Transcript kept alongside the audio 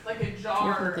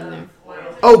nothing there.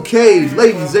 Okay,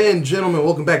 ladies and gentlemen,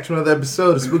 welcome back to another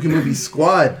episode of Spooky Movie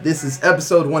Squad. This is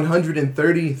episode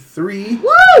 133.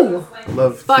 Woo!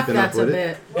 Love Fuck, keeping up that's with a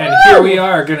it. bit. And here we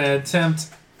are going to attempt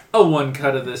a one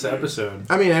cut of this episode.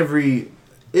 I mean,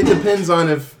 it depends on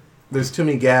if there's too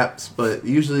many gaps, but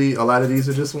usually a lot of these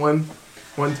are just one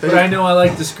take. But I know I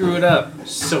like to screw it up,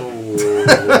 so...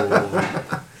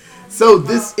 So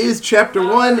this is chapter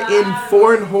 1 in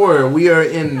foreign horror. We are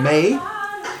in May.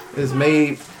 It is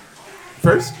May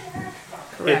 1st?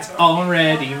 It's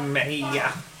already May.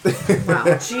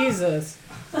 Wow, Jesus.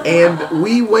 And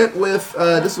we went with,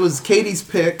 this was Katie's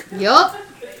pick. Yup.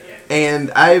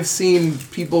 And I've seen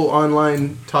people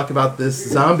online talk about this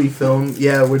zombie film.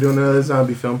 Yeah, we're doing another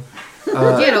zombie film.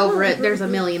 Get over it. There's a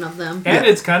million of them. And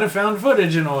it's kind of found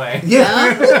footage in a way.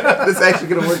 Yeah, this is actually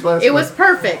going to work last It was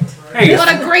perfect. Hey,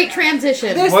 What a great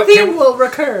transition. This What theme can- will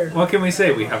recur. What can we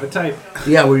say? We have a type.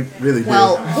 Yeah, we really do.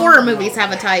 Well, horror movies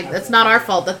have a type. It's not our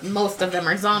fault that most of them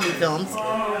are zombie films.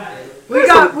 We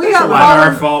got It's not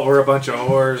our fault. We're a bunch of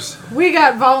whores.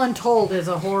 Voluntold is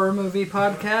a horror movie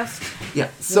podcast. Yeah,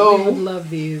 So we would so love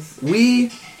these.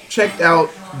 we checked out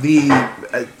the...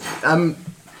 I'm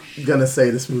gonna say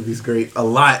this movie's great a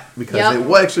lot because Yep.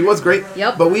 it actually was great.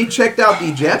 Yep. But we checked out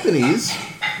the Japanese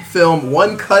film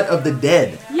One Cut of the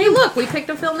Dead. Hey, look, we picked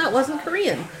a film that wasn't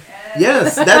Korean.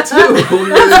 Yes, that too.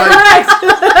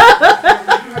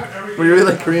 We really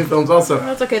like Korean films also.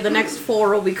 That's okay. The next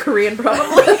 4 will be Korean,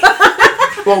 probably.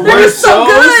 Well, We're so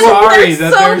good. sorry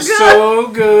They're that so they're good. so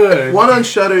good. one on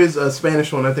Shudder is a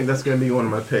Spanish one. I think that's gonna be one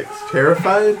of my picks.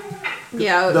 Terrified.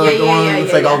 Yeah, The yeah, one yeah, that's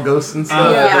yeah, like yeah. all ghosts and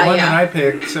stuff. Yeah, the one yeah. that I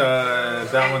picked,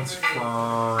 that one's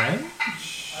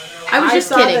French? I was just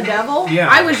saw kidding. the devil. Yeah.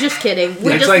 I was just kidding.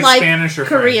 We It's just like like Spanish or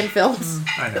Korean French. films.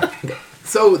 I know.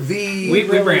 So the We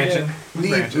really branching. do. We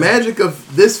the branching. magic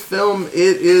of this film,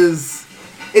 it's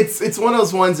one of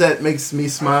those ones that makes me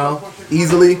smile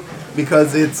easily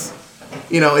because it's,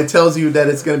 it tells you that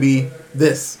it's going to be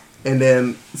this, and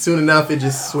then soon enough it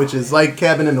just switches, like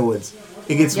Cabin in the Woods.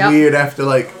 It gets Yep. weird after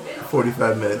like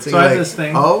 45 minutes. And So you're I have like, this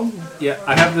thing. Oh, Yeah,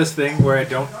 I have this thing where I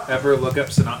don't ever look up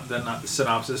the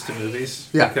synopsis to movies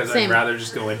Yeah. because Same. I'd rather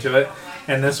just go into it.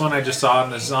 And this one I just saw in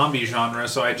the zombie genre,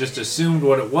 so I just assumed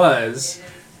what it was,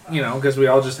 because we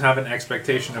all just have an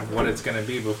expectation of what it's going to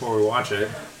be before we watch it.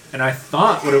 And I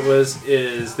thought what it was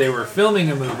is they were filming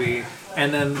a movie,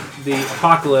 and then the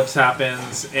apocalypse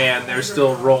happens, and they're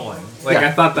still rolling. Like, Yeah.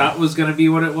 I thought that was going to be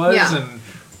what it was, Yeah. and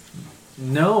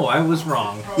no, I was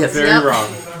wrong. Yes. Very Yep. wrong.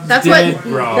 That's Dead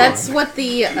wrong. what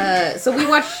the so we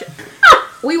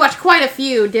watch quite a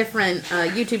few different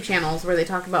YouTube channels where they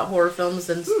talk about horror films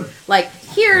and like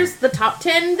here's the top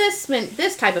 10 this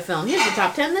type of film, here's the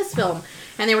top 10 this film,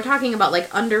 and they were talking about like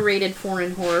underrated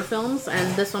foreign horror films,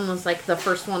 and this one was like the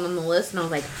first one on the list, and I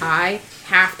was like, I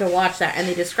have to watch that, and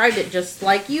they described it just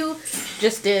like you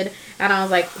just did, and I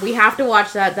was like, we have to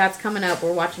watch that. That's coming up.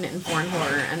 We're watching it in foreign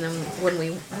horror, and then when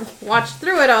we watched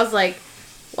through it, I was like,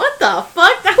 what the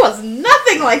fuck? That was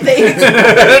nothing like they explained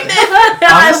it.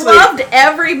 I Honestly- loved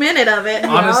every minute of it.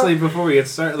 Honestly, before we get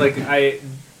started,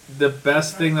 the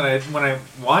best thing that when I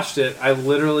watched it, I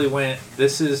literally went,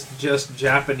 this is just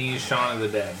Japanese Shaun of the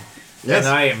Dead. yes.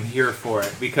 And I am here for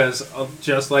it, because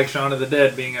just like Shaun of the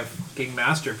Dead being a fucking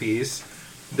masterpiece,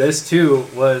 this too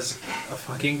was a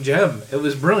fucking gem. It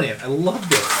was brilliant. I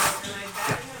loved it.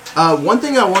 One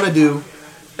thing I want to do,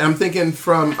 and I'm thinking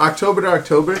from October to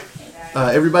October,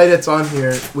 everybody that's on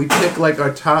here, we pick like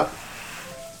our top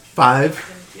 5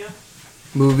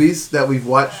 movies that we've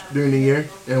watched during the year,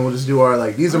 and we'll just do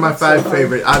our these are my 5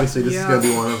 favorite. Obviously, this is gonna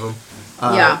be one of them.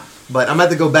 Yeah. But I'm gonna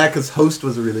have to go back because Host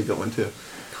was a really good one too.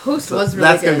 Host So was really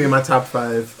that's good. gonna be in my top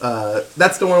 5.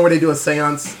 That's the one where they do a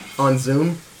seance on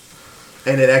Zoom,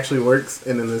 and it actually works,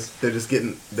 and then they're just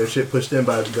getting their shit pushed in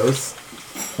by ghosts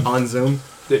on Zoom.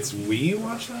 Did we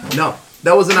watch that? No,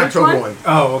 that was an Which October one? one.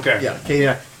 Oh, okay. Yeah, okay,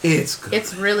 yeah. It's good.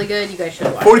 It's really good. You guys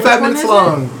should watch 45 it. minutes Which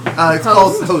one long. It's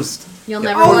called Host. You'll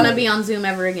Yeah. never want to be on Zoom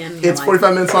ever again. in your It's life.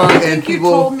 45 minutes long, I and think you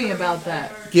people told me about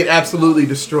that. get absolutely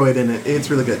destroyed in it. It's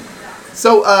really good.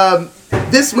 So,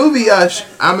 this movie, I'm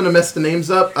going to mess the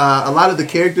names up. A lot of the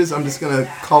characters, I'm just going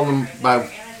to call them by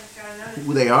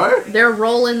who they are. Their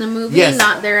role in the movie, Yes.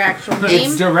 not their actual It's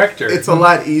name. director. It's a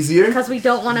lot easier. Because we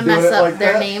don't want to Doing mess it up like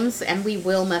their that? names, and we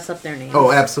will mess up their names.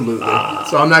 Oh, absolutely.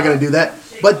 So I'm not going to do that.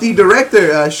 But the director,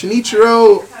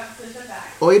 Shinichiro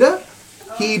Oida,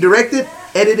 he directed,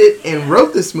 edited, and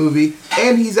wrote this movie,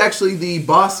 and he's actually the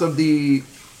boss of the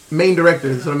main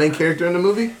director, so the main character in the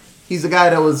movie. He's the guy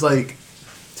that was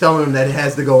telling him that it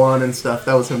has to go on and stuff.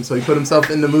 That was him. So he put himself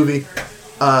in the movie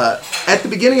At the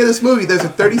beginning of this movie, there's a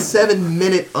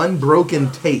 37-minute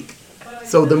unbroken take.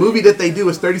 So the movie that they do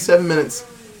is 37 minutes.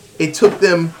 It took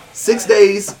them 6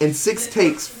 days and 6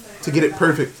 takes to get it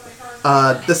perfect.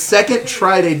 The second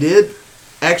try they did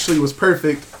actually was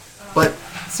perfect, but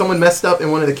someone messed up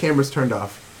and one of the cameras turned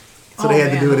off. So they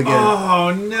had to do it again.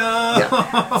 Oh no!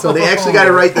 Yeah. So they actually got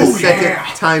it right the second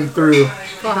time through.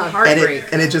 Heartbreak.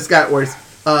 And it just got worse.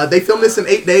 They filmed this in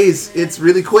 8 days. It's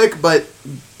really quick, but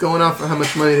going off of how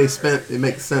much money they spent, it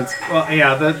makes sense. Well,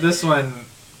 yeah, this one.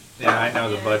 Yeah, I know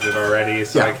the budget already,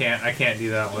 so Yeah. I can't do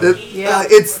that one.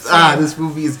 This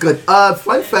movie is good.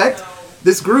 Fun fact: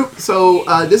 this group. So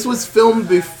this was filmed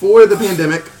before the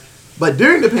pandemic, but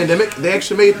during the pandemic, they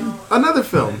actually made another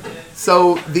film.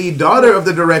 So the daughter of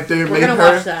the director made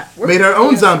her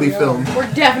own zombie film.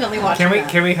 We're definitely watching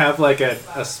Can we have like a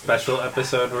special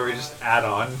episode where we just add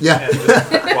on? Yeah. And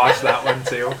just watch that one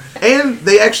too. And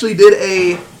they actually did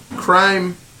a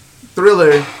crime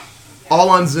thriller all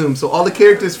on Zoom. So all the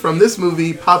characters from this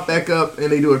movie pop back up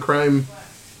and they do a crime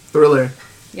thriller.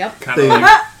 Yep. Kind of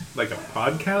like a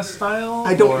podcast style?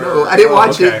 I don't know. I didn't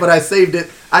watch it, but I saved it.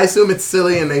 I assume it's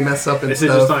silly and they mess up and Is it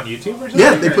stuff. just on YouTube or something?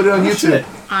 Yeah, they put it on YouTube.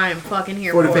 I'm fucking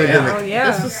here For the for it. pandemic. Oh,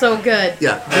 yeah. This was so good.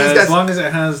 Yeah. These As guys, long as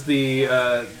it has the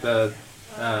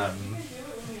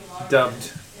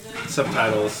dubbed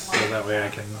subtitles, so that way I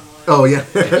can oh, yeah.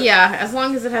 Yeah, as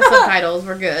long as it has subtitles,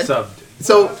 we're good. subbed.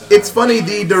 So it's funny,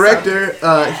 the director,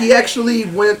 he actually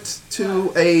went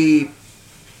to a,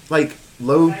 like,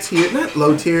 not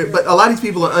low tier, but a lot of these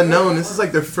people are unknown. This is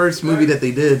like their first movie that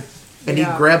they did. And he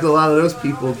grabbed a lot of those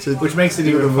people to... Which makes it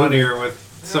do the even movie. funnier with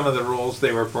some of the roles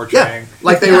they were Yeah, portraying.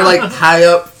 like they were like high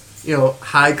up,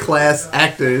 high class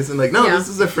actors, and like, no, Yeah. this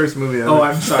is their first movie ever. Oh,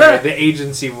 I'm sorry. The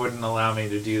agency wouldn't allow me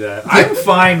to do that. I'm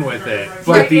fine with it,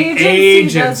 but the agency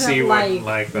agency doesn't wouldn't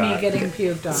like me that. getting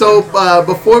puked on. So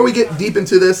before we get deep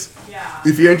into this,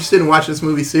 if you're interested in watching this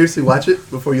movie, seriously watch it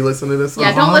before you listen to this.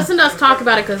 Yeah, don't listen to us talk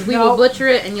about it because we will Nope. butcher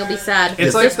it and you'll be sad.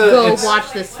 It's Just like go it's-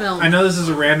 watch this film. I know this is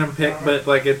a random pick, but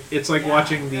like it's like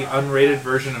watching the unrated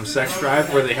version of Sex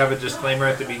Drive, where they have a disclaimer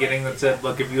at the beginning that said,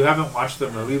 "Look, if you haven't watched the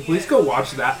movie, please go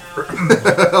watch that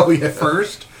Oh yeah.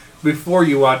 first before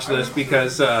you watch this,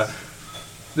 because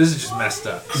this is just messed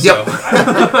up." Yep.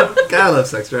 So, God, I love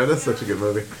Sex Drive. That's such a good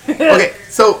movie. Okay,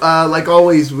 so like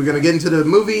always, we're gonna get into the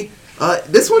movie.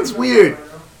 This one's weird.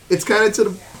 It's kind of to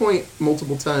the point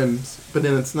multiple times, but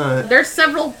then it's not. There's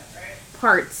several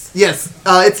parts. Yes,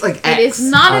 it's like acts. It is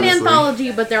not honestly. an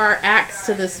anthology, but there are acts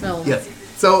to this film. Yes.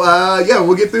 So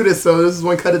we'll get through this. So this is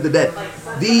one cut of the dead.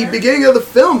 The beginning of the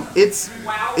film, it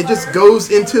just goes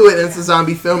into it, and it's a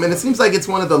zombie film, and it seems like it's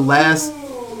one of the last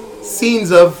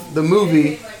scenes of the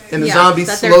movie, and the Yeah, zombie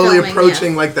that they're slowly filming,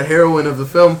 approaching yes. like the heroine of the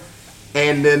film,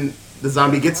 and then the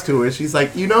zombie gets to her. She's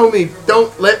like, "You know me.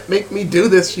 Don't make me do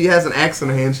this." She has an axe in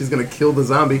her hand. She's gonna kill the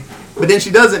zombie, but then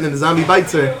she doesn't, and the zombie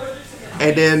bites her.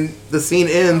 And then the scene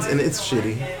ends, and it's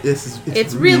shitty.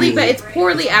 It's really bad. It's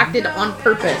poorly acted on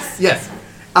purpose. Yes.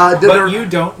 but you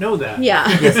don't know that. Yeah.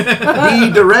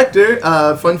 The director,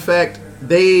 fun fact,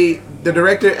 the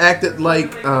director acted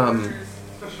like,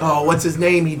 what's his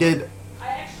name? He did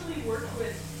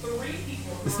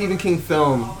the Stephen King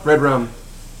film, Red Rum.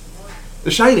 The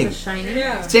Shining. The Shining.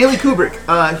 yeah. Stanley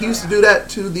Kubrick. He used to do that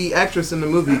to the actress in the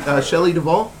movie, Shelley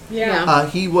Duvall. Yeah.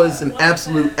 He was an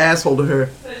absolute asshole to her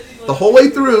the whole way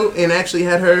through, and actually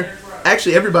had her,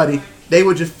 everybody, they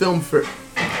would just film for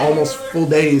almost full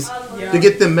days to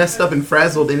get them messed up and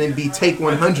frazzled, and then be take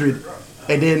 100,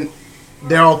 and then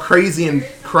they're all crazy and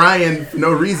crying for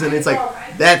no reason. It's like,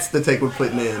 that's the take we're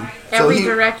putting in. Every he,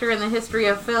 director in the history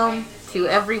of film, to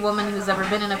every woman who's ever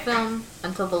been in a film,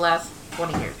 until the last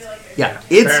 20 years. yeah,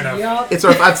 Fair enough. Yup. it's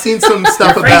rough. I've seen some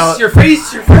stuff about. Your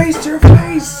face!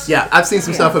 Yeah, I've seen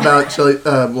some stuff about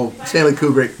Stanley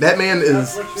Kubrick. That man is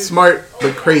smart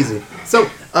but crazy. So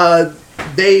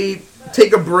they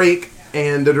take a break,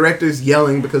 and the director's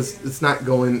yelling because it's not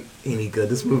going any good.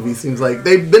 This movie seems like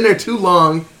they've been there too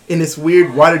long in this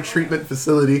weird water treatment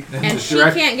facility, And she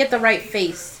direct- can't get the right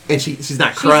face. and she's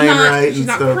not crying right She's and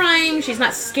not stuff. crying. She's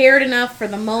not scared enough for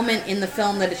the moment in the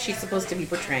film that she's supposed to be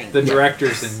portraying. The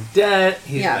director's in debt.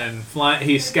 He's Yeah. been flying.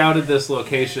 He scouted this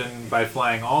location by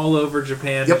flying all over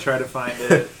Japan Yep. to try to find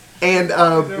it. And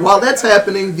while that's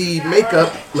happening, the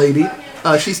makeup lady,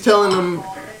 she's telling them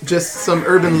just some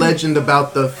urban legend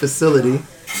about the facility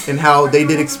and how they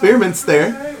did experiments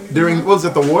there during, what was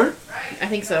it, the war? I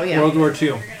think so, yeah. World War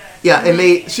II. Yeah,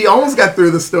 and she almost got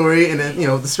through the story, and then,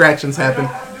 distractions happened.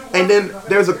 And then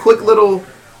there's a quick little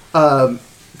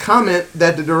comment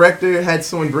that the director had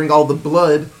someone bring all the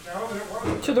blood.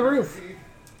 To the roof.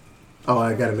 oh,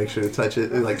 I gotta make sure to touch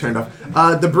it. It like turned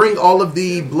off. To bring all of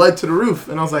the blood to the roof,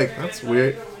 and I was like, that's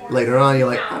weird. Later on, you're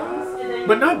like,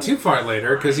 But not too far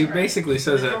later, because he basically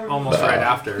says it almost right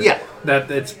after. Yeah.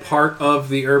 That it's part of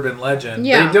the urban legend.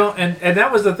 Yeah. They don't, and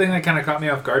that was the thing that kind of caught me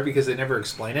off guard because they never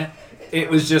explain it. It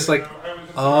was just like,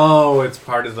 oh, it's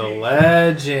part of the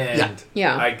legend.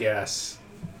 Yeah. I guess.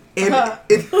 and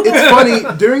it's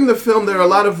funny, during the film, there are a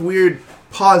lot of weird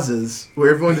pauses where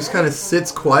everyone just kind of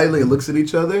sits quietly and looks at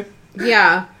each other.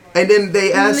 Yeah. And then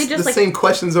they ask they just, the like, same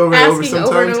questions over and over Asking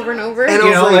sometimes. over and over and over. And I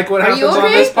You was know, like what are you happens on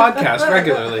okay? this podcast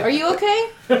regularly. Are you okay?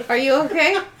 Are you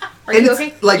okay? Are And you it's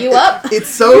okay? like you up? It's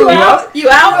so You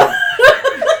out?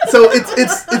 so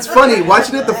it's funny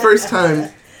watching it the first time.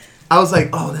 I was like,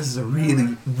 oh, this is a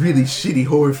really, really shitty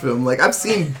horror film. Like, I've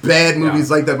seen bad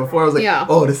movies like that before. I was like, Yeah.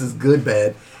 oh, this is good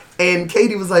bad. And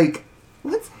Katie was like,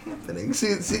 what's happening?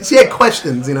 She had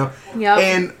questions, you know. Yep.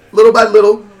 And little by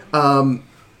little,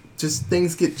 just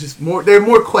things get just more. There are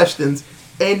more questions.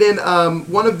 And then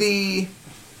one of the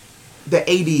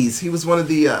ADs, he was one of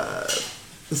the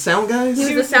sound guys.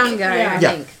 He was the sound guy, I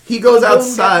think. He goes The boom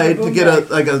outside guy, to get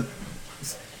a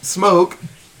smoke,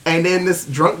 and then this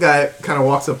drunk guy kind of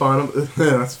walks up on him.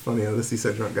 That's funny. Unless he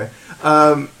said drunk guy.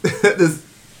 This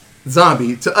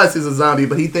zombie, to us, is a zombie,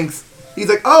 but he's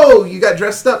like, oh, you got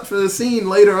dressed up for the scene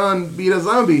later on, being a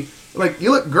zombie. Like,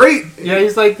 you look great. Yeah,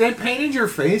 he's like, they painted your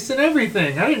face and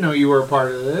everything. I didn't know you were a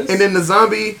part of this. And then the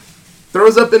zombie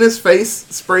throws up in his face,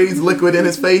 sprays liquid in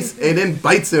his face, and then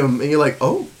bites him. And you're like,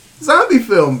 oh, zombie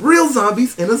film. Real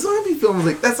zombies in a zombie film. I was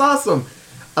like, that's awesome.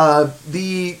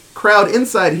 The crowd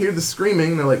inside hear the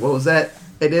screaming. They're like, what was that?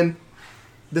 And then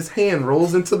this hand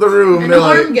rolls into the room. An They're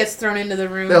arm like, gets thrown into the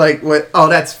room. they're like, what? Oh,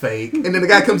 that's fake. And then the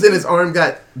guy comes in, his arm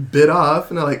got bit off.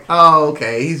 And they're like, oh,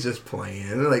 okay, he's just playing.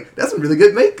 And they're like, that's some really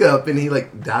good makeup. And he,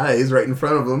 like, dies right in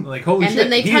front of him. like, holy and shit, then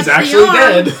they he's touch actually the arm.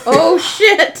 dead. Oh,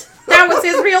 shit. That was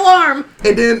his real arm.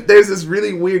 And then there's this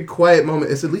really weird quiet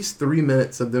moment. It's at least 3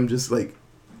 minutes of them just, like,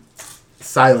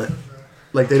 silent.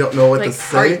 Like, they don't know what to Like,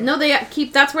 say. no, they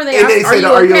keep. That's where they And ask. they say, are you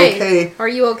 "Are you okay? okay?" Are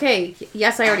you okay?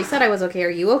 Yes, I already said I was okay. Are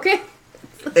you okay?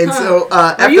 And so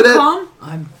Are after you that, calm?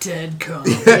 I'm dead calm.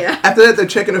 Yeah. after that, they're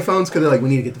checking their phones because they're like, we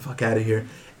need to get the fuck out of here.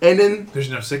 And then, There's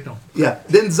no signal.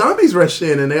 then zombies rush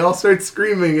in and they all start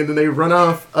screaming and then they run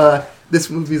off. This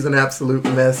movie's an absolute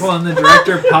mess. Well, and the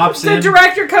director pops The in.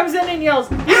 director comes in and yells,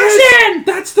 Yes! "Action!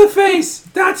 That's the face!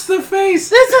 That's the face!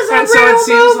 This is a And so real it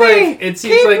seems movie! like it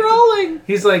seems Keep like rolling!"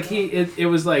 he's like it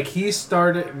was like he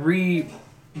started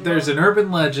there's an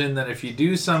urban legend that if you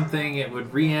do something it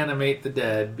would reanimate the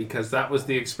dead because that was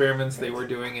the experiments they were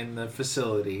doing in the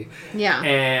facility. Yeah.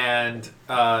 And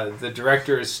the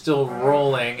director is still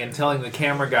rolling and telling the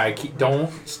camera guy,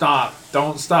 don't stop,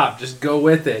 just go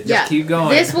with it, just keep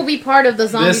going. This will be part of the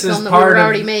zombie This is film that we part were of-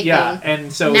 already making. yeah,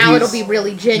 and so now he's- it'll be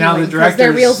really now genuine the because they're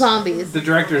real director's- zombies. The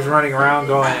director's running around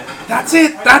going, that's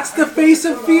it! That's the face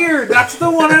of fear! That's the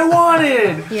one I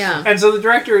wanted! Yeah. And so the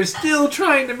director is still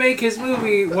trying to make his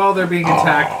movie while they're being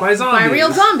attacked by zombies. By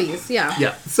real zombies. Yeah.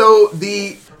 Yeah. So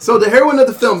the heroine of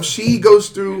the film, she goes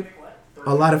through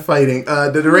a lot of fighting.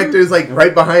 The director is like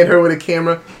right behind her with a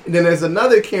camera, and then there's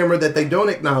another camera that they don't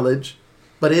acknowledge,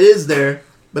 but it is there.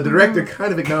 But the director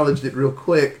kind of acknowledged it real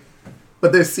quick.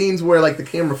 But there's scenes where like the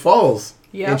camera falls,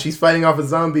 Yep. and she's fighting off a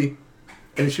zombie,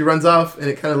 and she runs off, and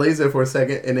it kind of lays there for a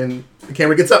second, and then the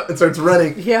camera gets up and starts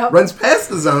running. Yep. Runs past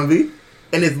the zombie,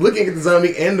 and is looking at the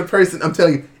zombie and the person. I'm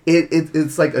telling you,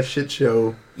 it's like a shit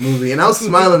show movie, and I was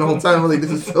smiling the whole time. I was like, this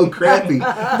is so crappy.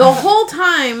 The whole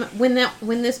time when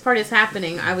this part is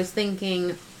happening, I was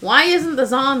thinking, why isn't the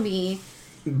zombie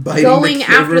Biting going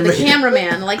after the cameraman.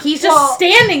 cameraman? Like he's just Well,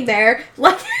 standing there.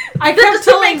 Like I that kept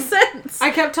doesn't telling- make sense.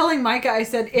 I kept telling Micah, I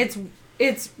said,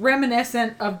 it's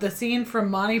reminiscent of the scene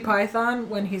from Monty Python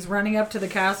when he's running up to the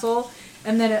castle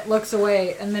and then it looks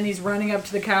away and then he's running up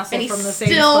to the castle and he's from the same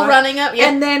still spot. running up. Yeah.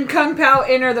 And then Kung Pao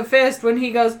enter the fist when he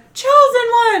goes, "Chosen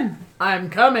one, I'm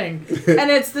coming."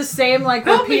 And it's the same like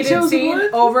Help me, repeated chosen scene one.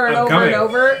 over and I'm over coming. and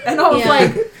over. And I was Yeah.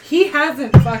 like, he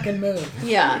hasn't fucking moved.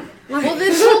 Yeah. Well,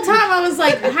 this whole time I was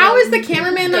like, how is the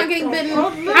cameraman not getting bitten?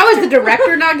 How is the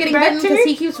director not getting bitten? Because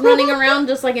he keeps running around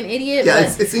just like an idiot. Yeah,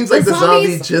 But it seems like the zombie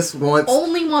zombies just wants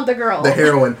only want the girl. the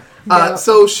heroine. Yeah.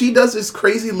 So she does this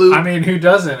crazy loop. I mean, who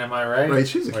doesn't? Am I right? right,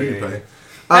 she's a cutie Wait. pie.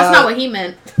 That's not what he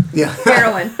meant. Yeah.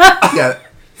 Heroin. Yeah.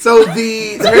 So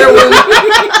the heroine.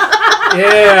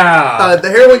 Yeah. The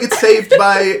heroine gets saved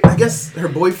by, I guess, her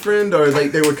boyfriend, or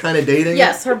like they were kind of dating.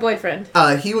 Yes, her boyfriend.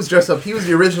 He was dressed up. He was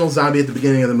the original zombie at the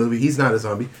beginning of the movie. He's not a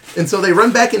zombie. And so they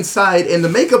run back inside, and the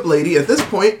makeup lady at this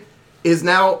point is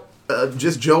now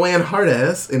just Joanne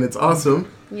Hartass, and it's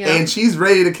awesome. Yeah. And she's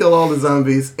ready to kill all the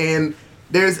zombies. And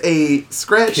there's a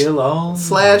scratch Kill all /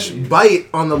 bite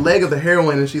on the leg of the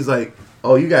heroine, and she's like,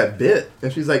 "Oh, you got bit?"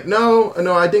 And she's like, "No,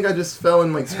 I think I just fell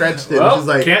and like scratched it." Well, and she's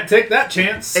like, can't take that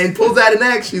chance. and pulls out an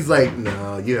axe. She's like,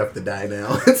 "No, you have to die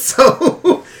now." And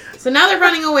so now they're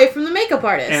running away from the makeup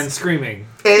artist. and screaming.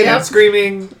 and Yep. And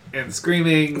screaming. And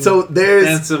screaming. so and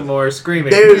there's some more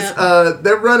screaming.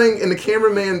 they're running, and the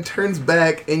cameraman turns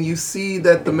back, and you see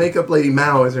that the makeup lady,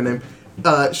 Mao is her name.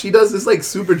 She does this like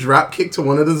super drop kick to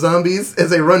one of the zombies as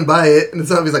they run by it, and the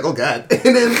zombie's like, "Oh god!"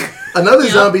 And then another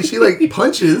zombie she like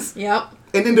punches, Yep.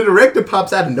 and then the director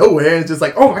pops out of nowhere and is just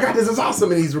like, "Oh my god, this is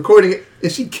awesome!" And he's recording it,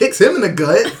 and she kicks him in the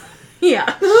gut.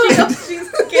 Yeah. She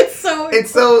gets so. And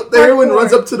so the heroine Hardcore.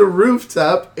 runs up to the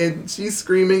rooftop, and she's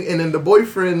screaming, and then the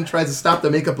boyfriend tries to stop the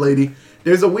makeup lady.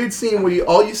 There's a weird scene where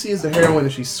all you see is the heroine,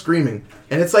 and she's screaming,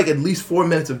 and it's like at least 4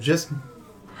 minutes of just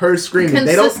her screaming.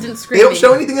 Consistent They don't screaming.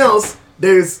 show anything else.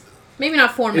 There's Maybe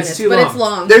not 4 minutes, too but long. it's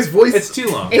long. there's voice. It's too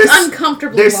long. It's there's-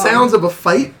 uncomfortably There's long. sounds of a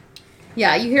fight,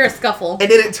 Yeah, you hear a scuffle. and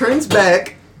then it turns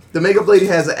back. The makeup lady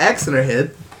has an axe in her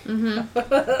head,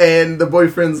 and the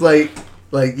boyfriend's like,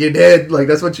 "You're dead. Like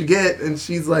that's what you get." And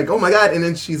she's like, "Oh my god!" And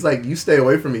then she's like, "You stay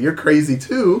away from me. You're crazy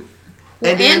too."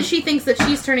 Well, and then, and she thinks that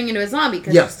she's turning into a zombie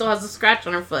because Yeah. she still has a scratch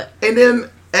on her foot. and then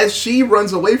as she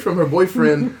runs away from her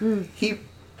boyfriend, he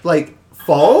like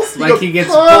falls. Like goes, he gets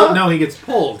 "Ah!" pulled. No, he gets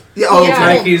pulled. Yeah. Oh,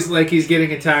 Yeah. okay. Like he's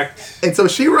getting attacked. And so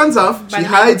she runs off. By She the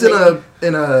hides makeup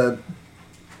in a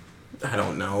I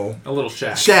don't know, A little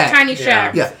shack. shack. Tiny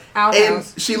shack. Yeah. And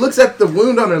Outhouse. she looks at the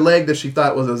wound on her leg that she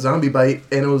thought was a zombie bite,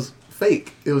 and it was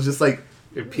fake. It was just like,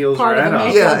 It peels Part of right the off.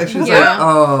 makeup. yeah, and she's Yeah. like,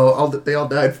 oh, they all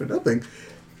died for nothing.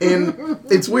 And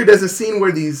it's weird. There's a scene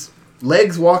where these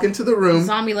legs walk into the room.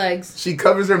 Zombie legs. She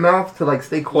covers her mouth to like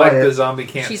stay Like quiet, the zombie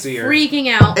can't She's see her. freaking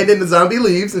out. and then the zombie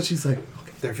leaves, and she's like,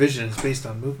 Their vision is based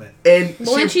on movement. and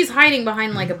Well, and she's hiding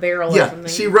behind like a barrel or yeah, something.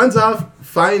 she runs off,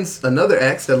 finds another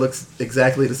axe that looks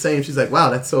exactly the same. She's like, wow,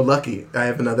 that's so lucky. I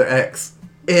have another axe.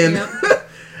 And Yep.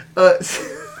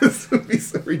 this would be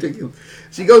so ridiculous.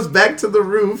 She goes back to the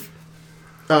roof,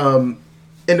 and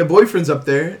the boyfriend's up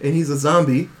there, and he's a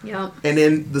zombie. Yep. And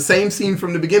then the same scene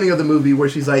from the beginning of the movie where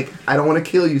she's like, I don't want to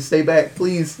kill you. Stay back,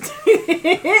 please.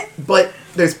 But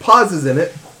there's pauses in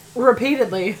it.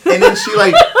 Repeatedly. And then she's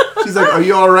like, are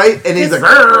you all right? And he's like,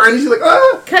 "Arr!" And she's like,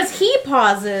 ah. Because he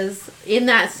pauses in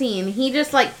that scene. He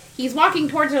just like, he's walking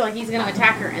towards her like he's going to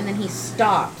attack her, and then he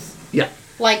stops. Yeah.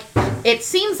 Like, it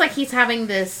seems like he's having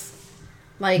this,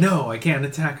 like... No, I can't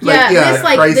attack her. Yeah, yeah, this,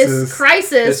 like, this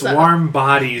crisis. This warm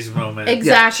bodies moment.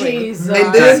 Exactly. Jesus.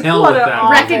 And then- Hell What with an that.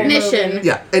 awful Recognition. movie.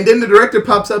 Yeah. And then the director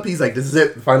pops up. He's like, this is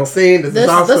it. The final scene. This This is is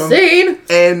awesome. the scene.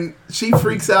 And she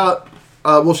freaks out.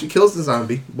 Well, she kills the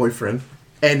zombie boyfriend.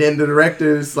 And then the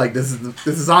director's like, this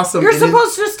is awesome. You're And then-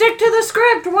 supposed to stick to the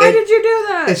script. Why And- did you do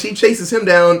that? And she chases him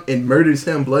down and murders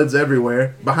him. Blood's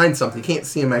everywhere. Behind something. You can't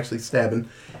see him actually stabbing.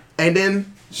 And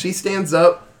then she stands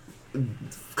up,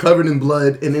 covered in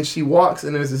blood. And then she walks,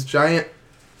 and there's this giant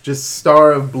just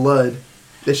star of blood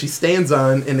that she stands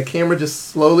on. And the camera just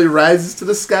slowly rises to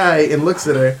the sky and looks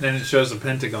at her. Then it shows a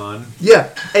pentagon. Yeah.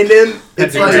 And then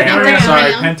it's Pentagram. like... Pentagram.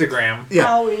 Sorry, pentagram. Yeah.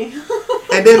 Howie.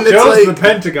 And then it's Shows the like...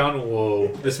 pentagon. Whoa,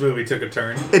 this movie took a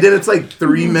turn. And then it's like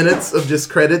 3 minutes of just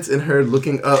credits and her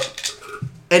looking up.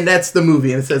 And that's the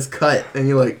movie. And it says cut. And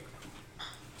you're like...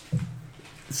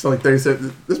 It's like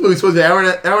 37... This movie's supposed to be an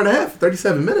hour and a half.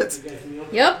 37 minutes.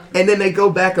 Yep. And then they go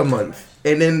back a month.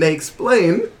 And then they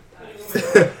explain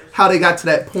how they got to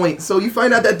that point. So you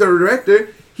find out that the director,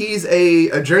 he's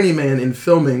a journeyman in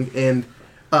filming. And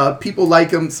people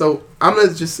like him. So I'm going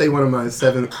to just say one of my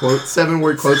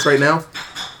 7-word quotes right now.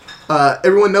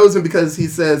 Everyone knows him because he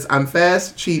says, I'm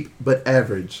fast, cheap, but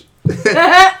average.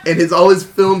 And all his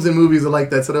films and movies are like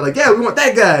that. So they're like, yeah, we want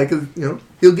that guy. Because,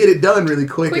 he'll get it done really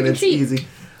quick and and it's cheap. easy.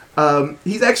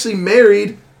 He's actually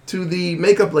married to the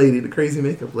makeup lady, the crazy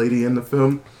makeup lady in the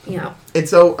film. Yeah. And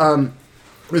so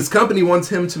his company wants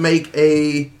him to make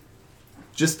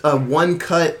just a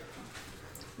one-cut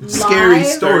scary Live?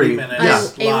 story. 30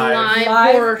 minutes. Yeah. A live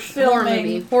Live horror filming.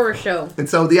 movie. Horror show. And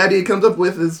so the idea he comes up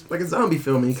with is like a zombie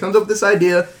film. And he comes up with this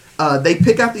idea. They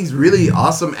pick out these really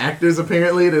awesome actors.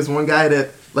 Apparently, there's one guy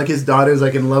that like his daughter's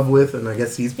like in love with, and I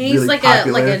guess he's really like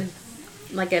popular.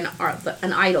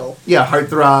 an idol. Yeah,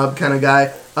 heartthrob kind of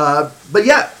guy. But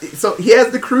yeah, so he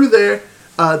has the crew there.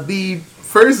 The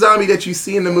first zombie that you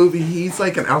see in the movie, he's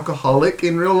like an alcoholic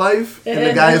in real life, and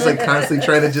the guy is like constantly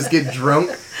trying to just get drunk.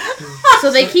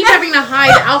 So they keep having to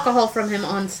hide alcohol from him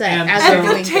on set And as so- they're And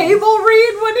doing the things. table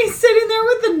read when he's sitting there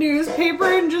with the newspaper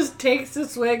and just takes a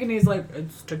swig and he's like,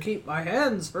 "It's to keep my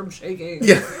hands from shaking."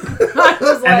 Yeah. I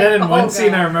was like, And then in oh, one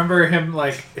scene, God. I remember him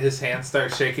like his hands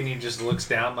start shaking. He just looks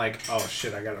down like, "Oh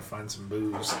shit, I gotta find some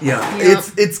booze." Yeah. Yeah.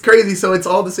 It's crazy. So it's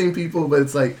all the same people, but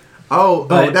it's like, oh,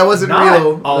 But that wasn't not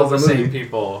real. all That the was a same movie.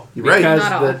 people, You're right. because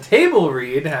Not all. the table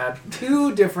read had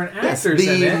 2 different Yes, actors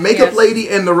in the it. makeup Yes. lady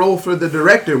and the role for the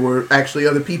director were actually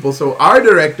other people. So our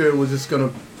director was just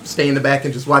gonna stay in the back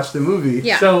and just watch the movie.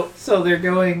 Yeah. So they're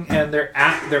going and they're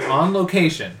on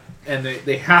location and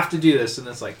they have to do this, and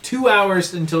it's like 2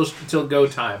 hours until go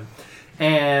time,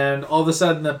 and all of a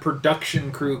sudden the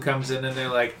production crew comes in and they're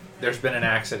like, "There's been an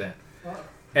accident,"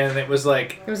 and it was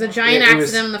like, There was a giant It was-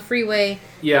 accident on the freeway.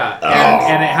 yeah,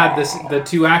 and it had the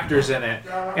 2 actors in it,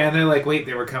 and they're like, "Wait,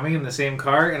 they were coming in the same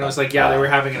car?" And I was like, "Yeah, they were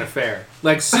having an affair."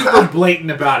 Like super blatant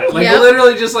about it, like Yep.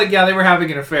 literally just like, "Yeah, they were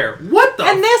having an affair." What the?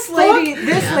 And this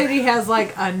fuck? lady has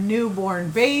like a newborn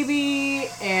baby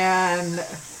and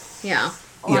Yeah.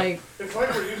 like It's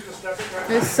like we're used to stepping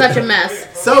right It was such a mess.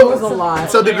 it was a lot.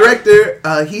 So the director,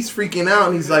 he's freaking out,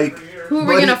 and he's like, Who are we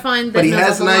but going to he- find that but he knows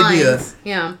has all an the idea. lines?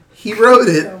 Yeah. He wrote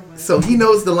it, so he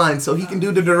knows the line, so he can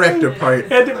do the director part.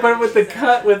 But with the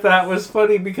cut with that was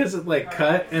funny because it like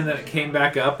cut and then it came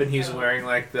back up and he's wearing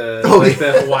like the Oh, like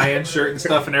yeah. the Hawaiian shirt and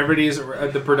stuff, and everybody's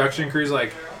the production crew's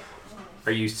like,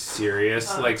 "Are you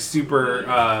serious?" Like super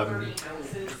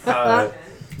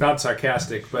not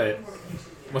sarcastic, but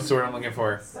what's the word I'm looking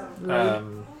for?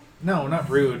 No, not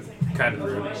rude, kind of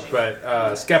rude,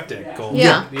 but skeptical.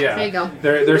 Yeah, there you go.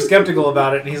 They're skeptical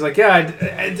about it, and he's like, "Yeah,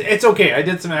 it's okay. I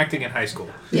did some acting in high school."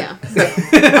 Yeah.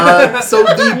 So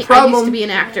the I used problem, to be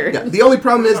an actor. yeah, the only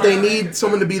problem is they need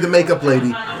someone to be the makeup lady.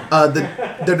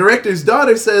 The director's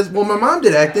daughter says, "Well, my mom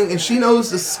did acting, and she knows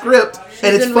the script,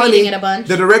 and it's been funny." reading it a bunch.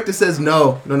 The director says,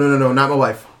 "No, not my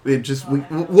wife. It just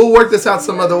we'll work this out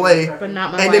some other way." But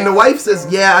not my And wife. then the wife says,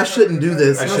 "Yeah, I shouldn't do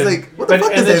this." And I was like, "What the fuck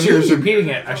and does then that she was mean?" repeating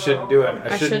it. I shouldn't do it.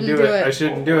 I shouldn't do it. it. I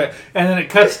shouldn't do it. And then it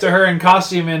cuts to her in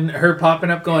costume and her popping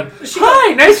up going,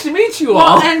 "Hi, nice to meet you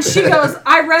all." Well, and she goes,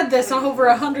 "I read this over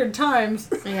 100 times."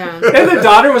 Yeah. And the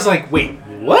daughter was like, "Wait,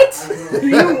 what?"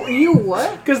 You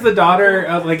what? Because the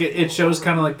daughter, like, it shows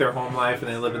kind of like their home life,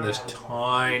 and they live in this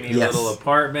tiny Yes. little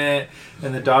apartment,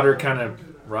 and the daughter kind of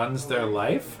runs their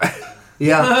life.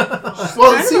 Yeah.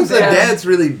 Well, it seems that bad. dad's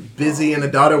really busy, and the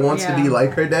daughter wants to Yeah. be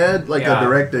like her dad, like Yeah. a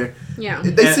director. Yeah.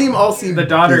 They And all seem. The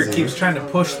daughter busy. keeps trying to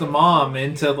push the mom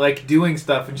into like doing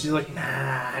stuff, and she's like, "Nah,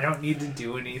 I don't need to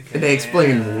do anything." And they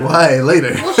explain why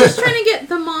later. Well, she's trying to get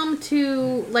the mom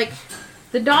to, like,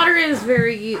 the daughter is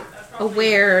very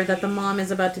aware that the mom is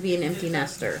about to be an empty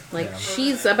nester. Like,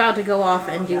 she's about to go off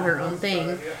and do her own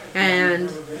thing.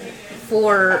 And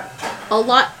for a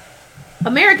lot,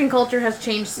 American culture has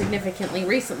changed significantly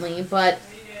recently, but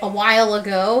a while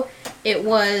ago, it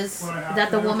was that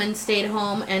the woman stayed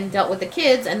home and dealt with the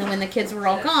kids, and then when the kids were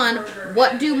all gone,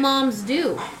 what do moms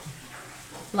do?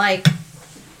 Like,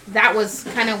 that was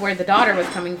kind of where the daughter was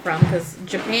coming from, because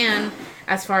Japan,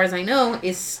 as far as I know,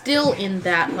 is still in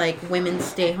that, like, women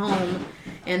stay home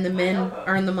and the men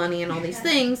earn the money and all these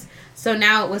things. So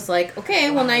now it was like, okay,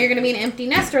 well, now you're going to be an empty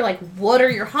nester. Like, what are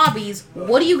your hobbies?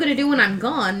 What are you going to do when I'm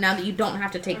gone now that you don't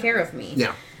have to take care of me?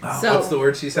 Yeah. So, What's the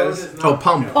word she says? Oh,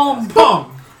 pum. Pom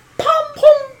Pom.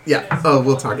 Yeah. Oh,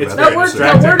 we'll talk It's about That that. word,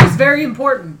 distracting. that word is very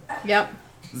important. yep.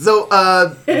 So,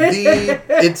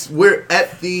 we're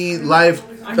at the live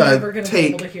I'm never going to be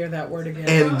able take, to hear that word again.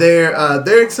 and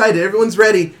they're excited. Everyone's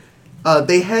ready.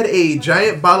 They had a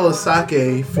giant bottle of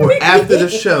sake for after the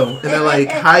show, and they're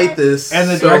like, hide this. And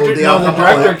the so director, the no, the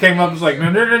alcoholic- director came up and was like,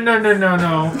 no,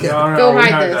 Yeah. Go we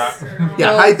hide had this. that.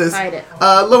 Yeah, Go hide this. hide it.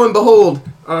 Lo and behold,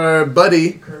 our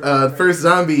buddy, first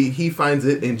zombie, he finds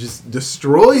it and just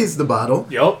destroys the bottle.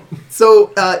 Yup.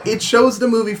 So it shows the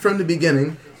movie from the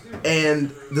beginning,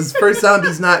 and this first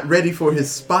zombie's not ready for his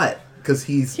spot because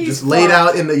he's just laid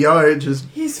fucked. out in the yard,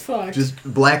 He's fucked. just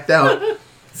blacked out.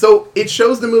 So it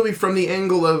shows the movie from the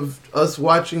angle of us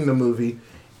watching the movie,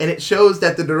 and it shows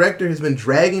that the director has been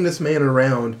dragging this man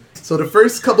around. So the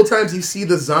first couple times you see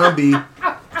the zombie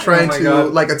trying Oh my to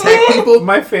God. like attack people,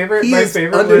 My favorite he is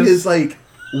under was his like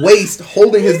waist,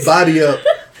 holding his body up.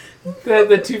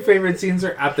 the 2 favorite scenes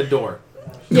are at the door.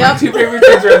 Yep. 2 favorite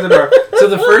scenes are at the door. So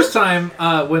the first time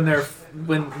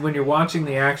when you're watching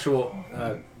the actual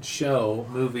show,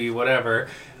 movie, whatever,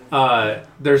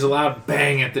 there's a loud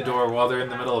bang at the door while they're in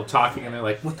the middle of talking, and they're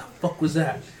like, "What the fuck was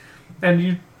that?"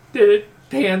 And it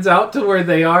pans out to where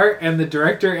they are, and the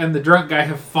director and the drunk guy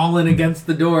have fallen against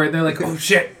the door, and they're like, "Oh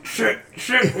shit, we're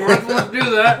not supposed to do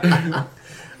that."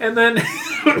 And then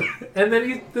And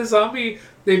then the zombie,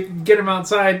 they get him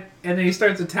outside, and then he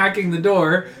starts attacking the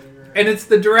door. And it's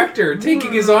the director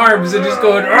taking his arms and just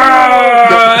going,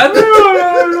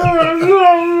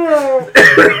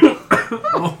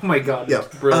 oh my god, Yeah.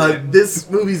 it's brilliant. This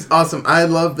movie's awesome. I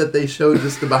love that they showed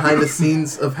just the behind the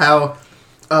scenes of how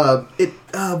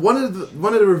one of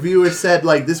the reviewers said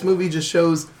like this movie just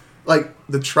shows like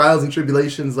the trials and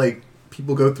tribulations like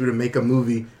people go through to make a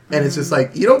movie, and it's just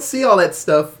like you don't see all that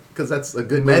stuff because that's a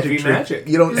good Movie magic trick.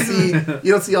 You don't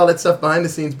see all that stuff behind the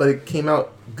scenes, but it came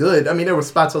out good. I mean, there were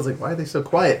spots I was like, why are they so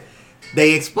quiet?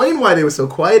 They explained why they were so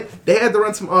quiet. They had to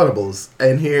run some audibles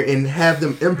in here and have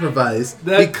them improvise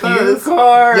Cue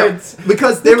cards.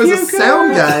 because there was a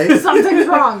sound guy. Something's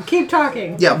wrong. Keep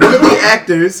talking. Yeah, one of the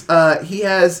actors, he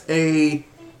has a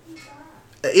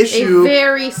issue. A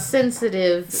very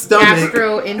sensitive Stomach.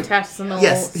 gastrointestinal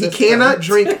Yes, he system. cannot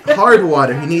drink hard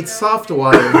water. He needs soft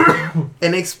water,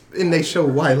 and they show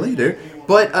why later.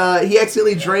 But he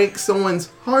accidentally drank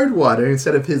someone's hard water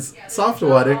instead of his soft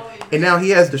water, and now he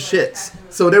has the shits.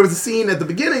 So there was a scene at the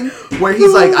beginning where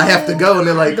he's like, "I have to go," and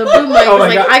they're like, The boom mic Oh was my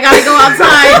like, God. I gotta go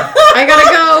outside. I gotta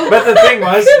go. But the thing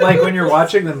was, like, when you're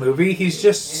watching the movie, he's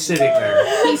just sitting there.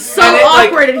 He's so And it, like,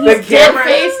 awkward and the he's dead camera-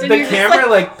 faced and the you're camera just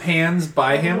like pans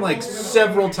by him like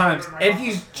several times, and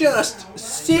he's just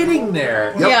sitting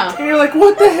there. Yep. Yeah. And you're like,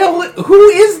 what the hell? Who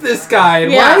is this guy?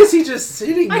 And Yeah. why is he just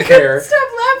sitting I there? couldn't stop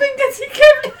laughing because he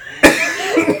kept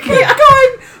Yeah.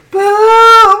 going,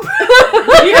 boom.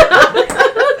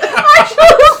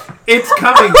 It's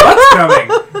coming. What's coming?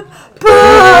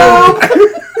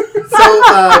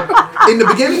 So in the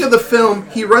beginning of the film,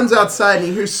 he runs outside and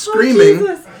he hears screaming,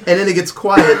 Jesus. and then it gets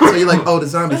quiet. So you're like, "Oh, the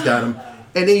zombies got him."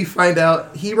 And then you find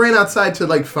out he ran outside to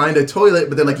like find a toilet,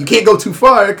 but they're like, "You can't go too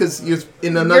far because you're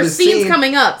in another Your scene's scene."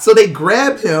 coming up. So they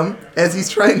grab him as he's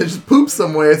trying to just poop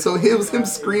somewhere. So it was him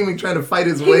screaming, trying to fight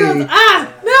his He way. goes,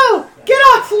 no, get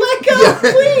off, let go, Yeah.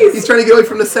 please. He's trying to get away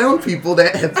from the sound people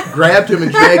that have grabbed him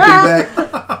and dragged him back.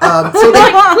 So they,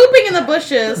 Like pooping in the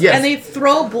bushes, Yes. and they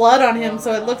throw blood on him,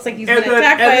 so it looks like he's been And then,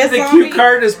 attacked by a the zombie. cue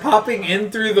card is popping in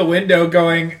through the window,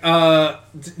 going,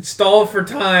 stall for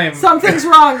time. Something's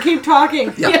wrong. Keep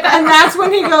talking. Yeah. And that's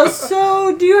when he goes,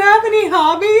 so, do you have any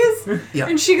hobbies? Yeah.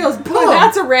 And she goes, boy,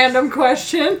 that's a random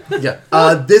question. yeah.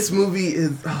 This movie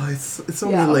is it's so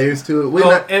many Yeah. layers to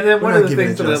it. And then one of the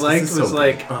things that I liked This is was so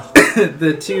like good.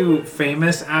 the two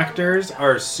famous actors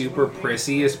are super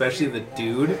prissy, especially the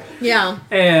dude. Yeah.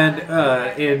 And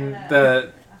in the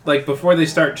like before they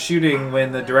start shooting,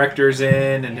 when the director's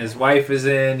in and his wife is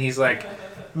in, he's like,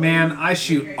 "Man, I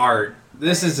shoot art.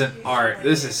 This isn't art.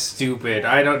 This is stupid.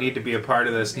 I don't need to be a part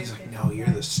of this." And he's like, "No, you're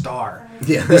the star.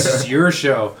 Yeah. This is your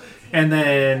show." And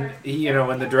then,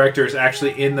 when the director is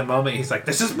actually in the moment, he's like,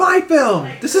 "This is my film.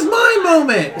 This is my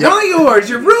moment, not yours.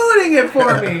 You're ruining it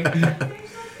for me."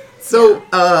 So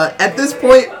at this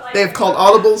point, they have called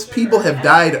audibles. People have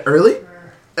died early,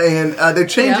 and they're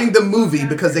changing the movie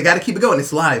because they got to keep it going.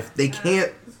 It's live. They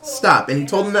can't stop. And he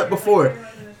told them that before.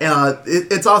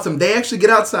 It's awesome. They actually get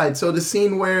outside. So the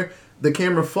scene where the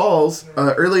camera falls,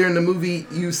 earlier in the movie,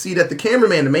 you see that the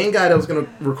cameraman, the main guy that was going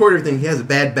to record everything, he has a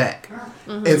bad back.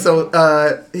 Mm-hmm. And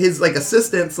so his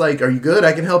assistant's like, "Are you good?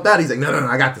 I can help out." He's like, No,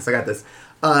 I got this.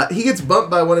 He gets bumped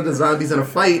by one of the zombies in a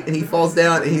fight, and he falls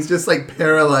down, and he's just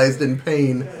paralyzed in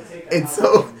pain. And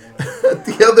so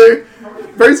the other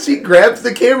first, she grabs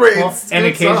the camera and And scoots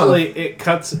occasionally off. it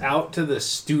cuts out to the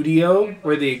studio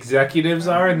where the executives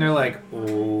are, and they're like,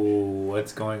 "Oh,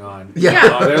 what's going on?" Yeah. Yeah.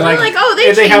 Oh, they're They're like, "Oh, they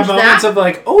and they have changed moments that." of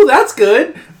like, "Oh, that's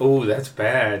good. Oh, that's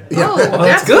bad. Oh, that's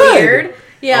that's good. weird.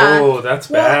 Yeah. Oh, that's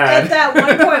Well, bad." at that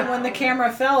one point when the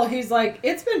camera fell, he's like,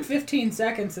 it's been 15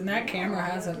 seconds and that camera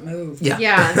hasn't moved. Yeah.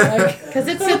 Yeah. Like, Because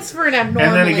it sits for an abnormal.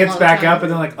 And then it gets back up,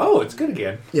 and they're like, "Oh, it's good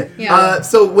again." Yeah. Yeah.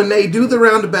 So when they do the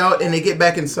roundabout and they get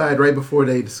back inside right before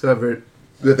they discover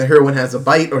that the heroine has a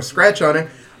bite or scratch on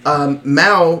her,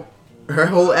 Mao, her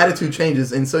whole attitude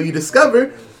changes. And so you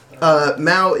discover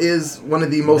Mao is one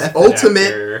of the most Method ultimate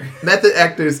actor. method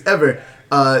actors ever.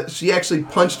 She actually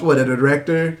punched a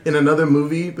director in another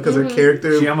movie because her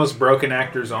character... She almost broke an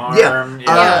actor's arm.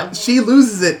 Yeah. She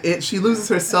loses it. She loses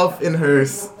herself in her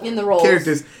in the roles.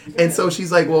 characters. And so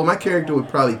she's like, well, my character would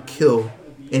probably kill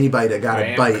anybody that got I a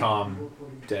am bite. calm.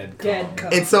 Dead calm. dead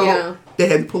coat. And so Yeah. they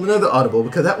had to pull another audible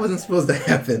because that wasn't supposed to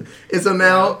happen. And so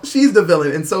now she's the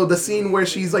villain. And so the scene where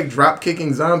she's drop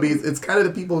kicking zombies, it's kind of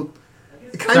the people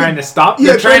Trying to stop.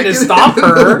 They're trying to get stop in the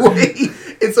her. way.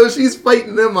 And so she's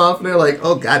fighting them off, and they're like,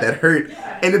 "Oh God, that hurt."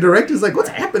 And the director's like, "What's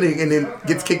happening?" And then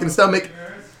gets kicked in the stomach.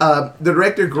 The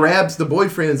director grabs the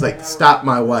boyfriend and is like, "Stop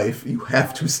my wife! You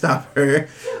have to stop her."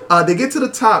 They get to the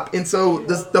top, and so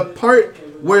the part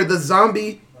where the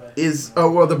zombie is,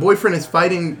 the boyfriend is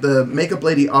fighting the makeup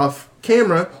lady off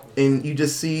camera, and you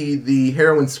just see the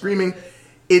heroine screaming.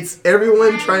 It's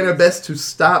everyone trying their best to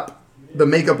stop the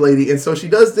makeup lady, and so she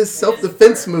does this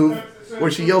self-defense move where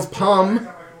she yells "Pom"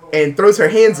 and throws her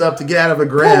hands up to get out of a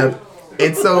grab.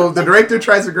 And so the director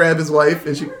tries to grab his wife,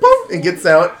 and she "Pom" and gets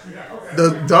out.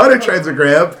 The daughter tries to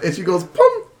grab, and she goes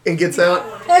 "Pom" and gets out.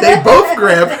 They both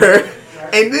grab her,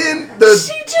 and then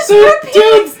She just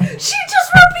repeats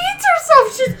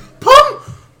herself. She's "Pum,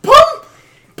 pum,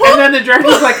 pum." And then the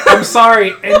director's like, "I'm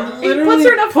sorry," and literally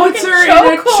puts her in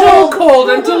a in a chokehold.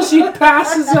 chokehold until she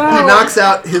passes out. he knocks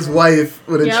out his wife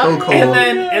with a Yep.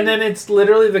 chokehold. And then it's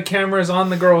literally the camera's on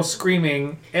the girl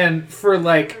screaming, and for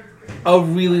like a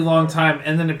really long time,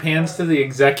 and then it pans to the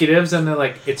executives, and they're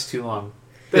like, "It's too long.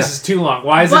 This is too long.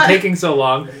 Why is it But- taking so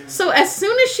long?" So as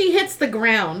soon as she hits the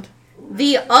ground,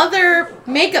 the other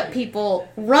makeup people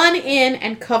run in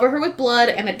and cover her with blood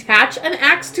and attach an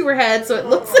axe to her head so it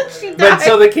looks like she died. But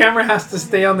so the camera has to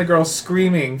stay on the girl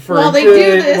screaming for While a they do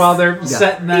good this. while they're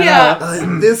setting that Yeah.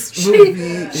 up. This movie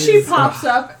is... She pops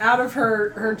up out of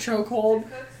her chokehold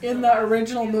in the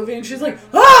original movie, and she's like,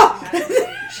 "Ah!"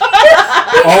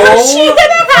 Oh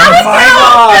my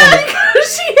god!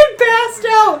 Because she had passed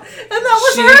out, and that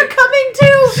was She- her coming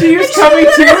to. She is And coming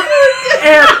to, literally-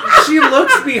 and she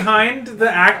looks behind the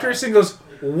actress and goes,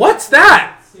 "What's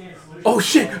that?" "Oh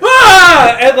shit!"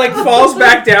 Ah! And like falls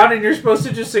back down, and you're supposed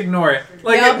to just ignore it,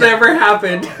 like Yep. it never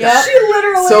happened. Yep. She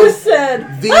literally So, just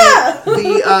said,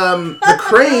 The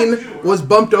crane was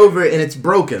bumped over and it's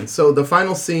broken. So the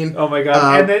final scene. Oh my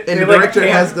god! and they the like director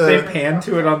has the. they pan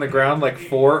to it on the ground like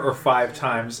 4 or 5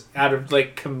 times out of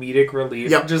like comedic relief.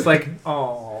 Yep. Just like,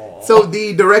 oh. So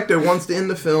the director wants to end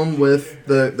the film with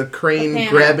the crane The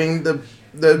panel. grabbing the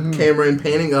camera and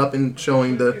panning up and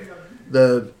showing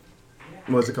the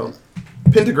what's it called?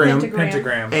 Pentagram.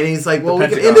 Pentagram. And he's like, well, The we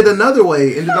can Pentagon. end it another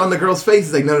way. End it on the girl's face.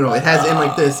 He's like, no, it has to end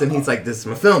like this. And he's like, this is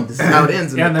my film. This is how it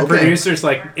ends. Yeah, and the okay. producer's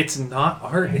like, "It's not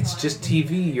art, it's just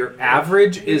TV. Your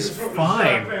average is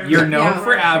fine. You're known Yeah.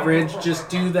 for average, just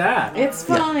do that." It's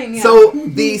fine. Yeah. So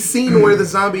the scene where the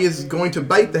zombie is going to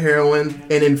bite the heroine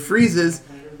and then freezes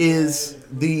is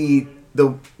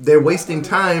they're wasting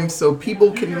time so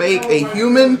people can make a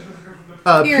human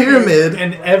pyramid.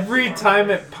 And every time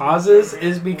it pauses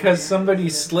is because somebody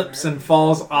slips and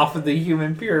falls off of the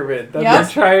human pyramid that Yep. they're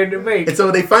trying to make. And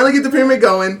so they finally get the pyramid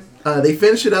going. They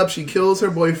finish it up. She kills her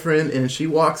boyfriend and she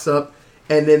walks up.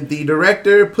 And then the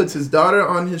director puts his daughter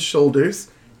on his shoulders.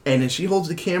 And then she holds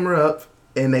the camera up.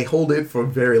 And they hold it for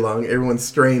very long. Everyone's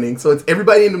straining. So it's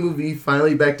everybody in the movie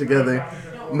finally back together,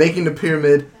 making the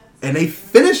pyramid. And they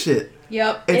finish it.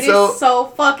 Yep. And It is so- so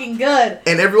fucking good.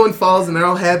 And everyone falls and they're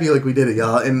all happy like we did it,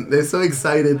 y'all. And they're so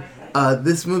excited.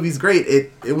 This movie's great.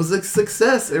 It was a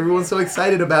success. Everyone's so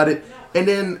excited about it. And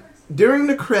then during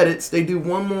the credits, they do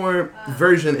one more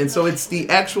version. And so it's the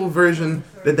actual version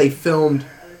that they filmed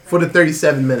for the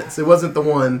 37 minutes. It wasn't the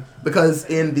one. Because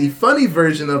in the funny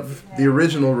version of the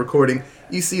original recording,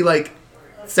 you see like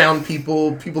sound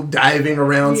people diving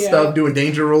around Yeah. stuff, doing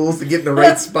danger rolls to get in the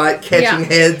right spot, catching Yeah.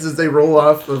 heads as they roll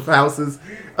off of houses.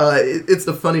 It's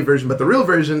the funny version, but the real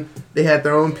version, they had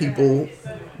their own people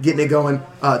getting it going.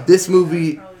 This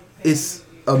movie is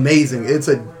amazing. It's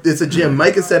a gem.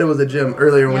 Micah said it was a gem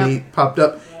earlier when Yep. he popped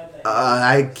up.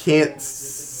 I can't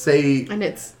say And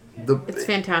it's it's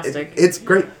fantastic. It's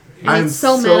great. And it's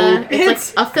so meta.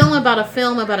 It's like a film about a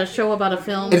film about a show about a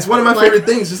film. It's one of my Like, favorite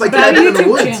things. Just like That Cabin in the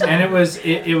YouTube Woods. channel. And it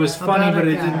was funny, About but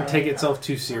a it guy. didn't take itself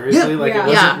too seriously. Yeah. Like Yeah. it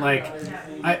wasn't Yeah. like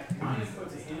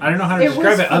I don't know how to It describe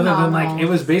was it other than like phenomenal. it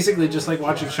was basically just like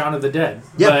watching Shaun of the Dead,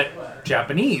 Yeah. but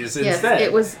Japanese Yes, instead.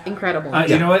 it was incredible.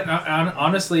 You know what?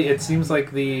 Honestly, it seems like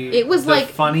It was the like-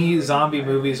 funny zombie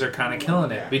movies are kind of killing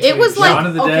it. Between It was like- Shaun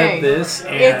of the okay, Dead, this,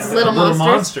 and it's Little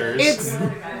Monsters.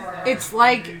 It's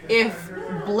like if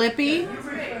Blippi,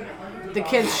 the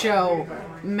kids show,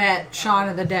 met Shaun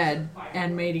of the Dead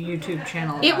and made a YouTube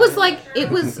channel. It was like, it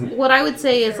was what I would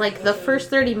say is like the first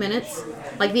 30 minutes,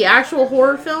 like the actual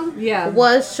horror film, Yeah.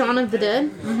 was Shaun of the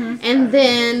Dead. And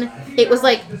then it was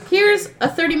like, here's a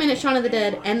 30-minute Shaun of the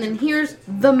Dead, and then here's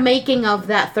the making of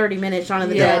that 30-minute Shaun of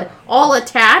the Yeah. Dead, all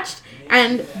attached.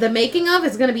 And the making of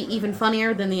is going to be even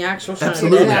funnier than the actual Shaun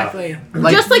Absolutely. of the Dead. exactly.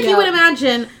 Like, Just like Yeah. you would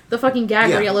imagine the fucking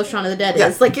gag Yeah. reel of Shaun of the Dead Yeah.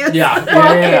 is. Like, it's Yeah.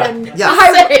 fucking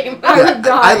Yeah. same. I would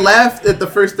die. I laughed at the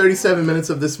first 37 minutes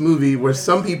of this movie where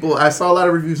some people, I saw a lot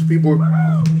of reviews where people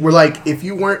were like, if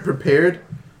you weren't prepared,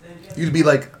 you'd be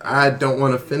like, I don't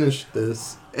want to finish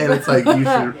this. And it's like, you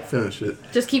should finish it.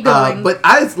 Just keep going. But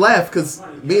I just laughed because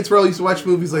me and Terrell used to watch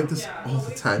movies like this all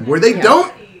the time where they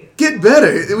don't get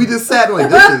better. We just sat and like,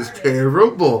 this is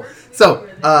terrible. So,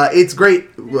 it's great.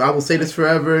 I will say this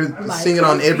forever. Sing it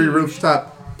on every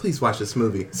rooftop. Please watch this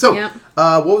movie. So, Yep.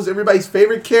 what was everybody's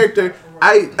favorite character?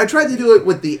 I tried to do it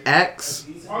with the acts,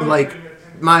 like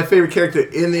my favorite character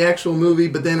in the actual movie,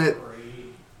 but then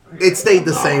it stayed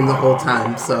the same the whole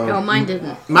time. So, Oh, mine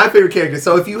didn't. my favorite character.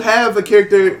 So, if you have a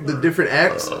character, the different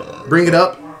acts, bring it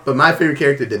up. But my favorite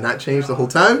character did not change the whole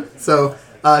time. So,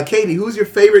 Katie, who's your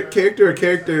favorite character or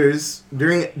characters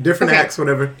during different acts,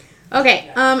 whatever?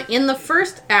 Okay, in the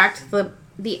first act,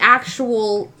 the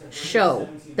actual show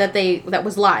that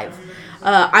was live,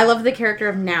 I love the character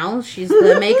of Now. She's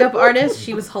the makeup artist.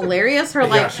 She was hilarious. Her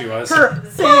she was. her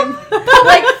Same.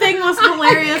 thing was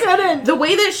hilarious. I couldn't. The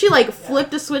way that she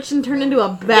flipped a switch and turned into a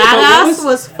badass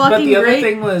was fucking But the other great.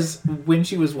 thing was, when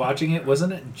she was watching it,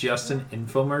 wasn't it just an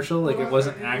infomercial? Like, it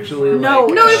wasn't actually No.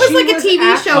 No, it was She like a was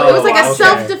TV show. It was like a okay.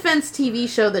 self-defense TV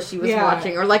show that she was Yeah.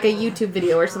 watching, or like a YouTube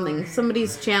video or something,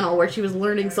 somebody's channel where she was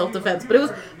learning self-defense. But it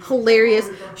was hilarious.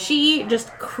 She just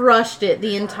crushed it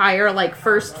the entire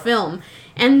first film.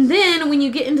 And then when you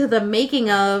get into the making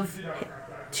of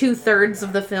 2/3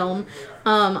 of the film,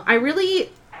 I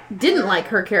really didn't like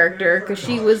her character because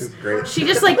she great.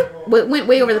 just went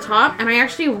way over the top, and I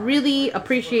actually really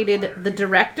appreciated the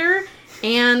director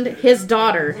and his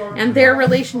daughter and their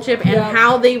relationship and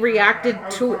how they reacted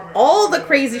to all the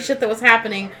crazy shit that was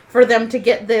happening for them to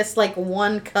get this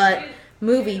one cut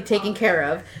movie taken care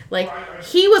of.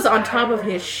 He was on top of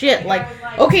his shit.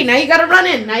 Okay, now you gotta run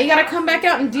in, now you gotta come back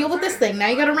out and deal with this thing, now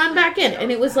you gotta run back in.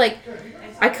 And it was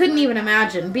I couldn't even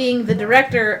imagine being the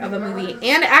director of a movie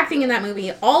and acting in that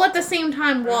movie all at the same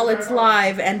time while it's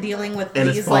live and dealing with And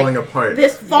these it's falling apart.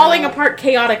 this falling apart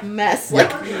chaotic mess.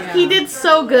 He did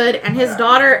so good, and his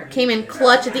daughter came in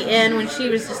clutch at the end when she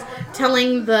was just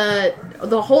telling the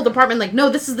whole department no,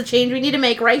 this is the change we need to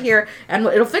make right here and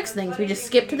it'll fix things. We just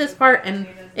skip to this part and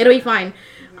it'll be fine.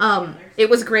 It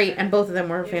was great, and both of them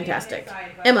were fantastic.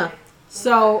 Emma.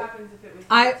 So,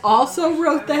 I also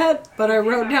wrote that, but I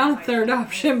wrote down a third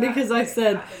option because I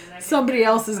said somebody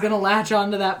else is going to latch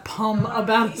onto that pum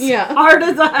about as hard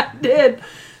as I did.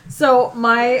 So,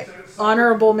 my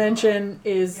honorable mention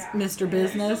is Mr.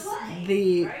 Business,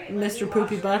 the Mr.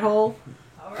 Poopy Butthole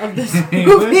of this movie. It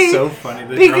was so funny.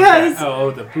 The drunk Because- guy.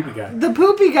 The poopy guy. The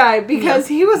poopy guy, because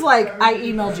he was like, I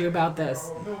emailed you about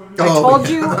this. I told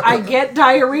you I get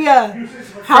diarrhea.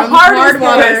 How From hard hard is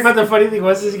water. this? But the funny thing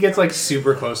was, he gets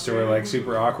super close to her,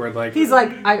 super awkward, He's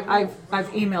like, I've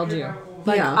emailed you.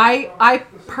 Yeah. I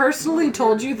personally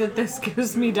told you that this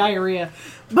gives me diarrhea.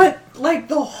 But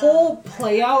the whole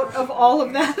play out of all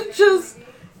of that,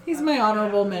 he's my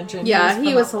honorable mention. Yeah,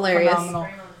 he was hilarious. Phenomenal.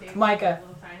 Micah.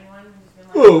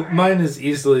 Oh, mine is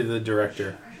easily the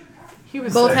director. He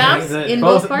was Both so halves? great. In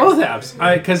both parts? Both halves.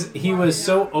 Because he was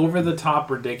so over the top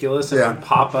ridiculous and Yeah. would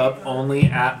pop up only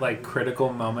at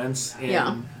critical moments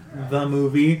in the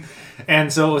movie.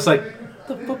 And so it was what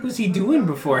the fuck was he doing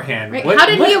beforehand? Right. What- How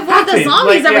did he what avoid the happened?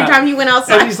 zombies every Yeah. time he went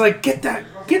outside? And he's like, get that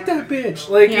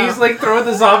bitch. Yeah. He's throwing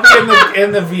the zombie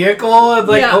in the vehicle and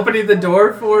Yeah. opening the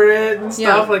door for it and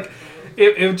stuff. Yeah.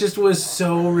 It just was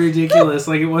so ridiculous.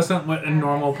 It wasn't what a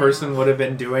normal person would have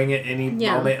been doing at any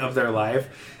moment of their life.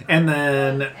 And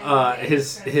then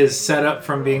his setup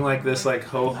from being this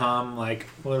ho-hum,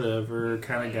 whatever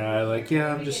kind of guy,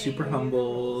 yeah, I'm just super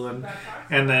humble,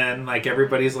 and then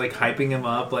everybody's hyping him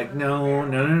up,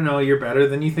 no, you're better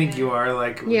than you think you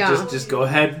are, just go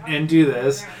ahead and do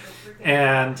this.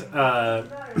 And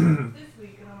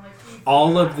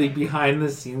all of the behind the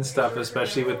scenes stuff,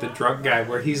 especially with the drunk guy,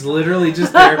 where he's literally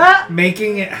just there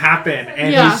making it happen,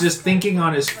 and he's just thinking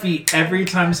on his feet every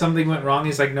time something went wrong.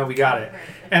 He's like, no, we got it.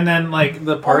 And then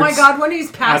the parts. Oh my god, when he's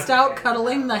passed out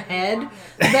cuddling the head prop,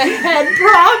 and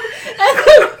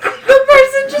the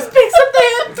person just picks up the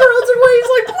head and throws it away.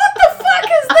 He's like, what the fuck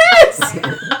is this?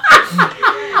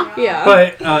 Yeah.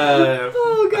 But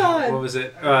Oh god. what was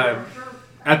it?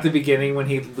 At the beginning, when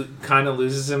he kind of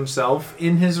loses himself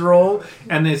in his role,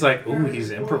 and he's like, ooh, he's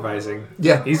improvising.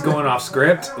 Yeah. He's going off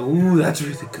script. Ooh, that's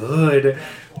really good.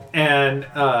 And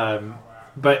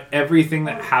but everything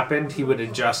that happened, he would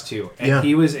adjust to. And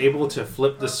he was able to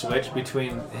flip the switch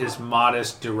between his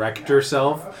modest director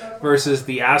self versus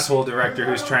the asshole director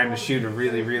who's trying to shoot a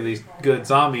really, really good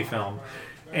zombie film.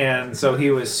 And so he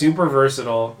was super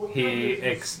versatile. He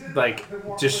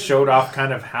just showed off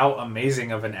kind of how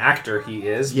amazing of an actor he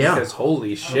is. Yeah. Because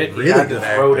holy shit, Really he had to good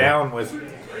throw actor. down with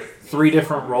 3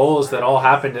 different roles that all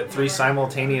happened at 3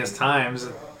 simultaneous times.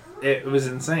 It was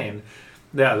insane.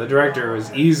 Yeah, the director was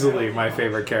easily my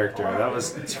favorite character.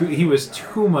 He was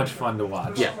too much fun to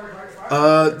watch.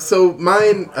 Yeah. So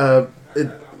mine,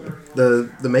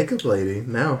 the makeup lady.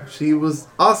 Now she was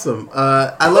awesome.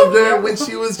 I loved her when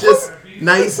she was just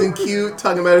nice and cute,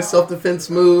 talking about her self-defense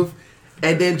move,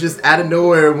 and then just out of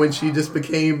nowhere when she just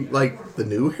became like the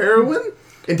new heroine.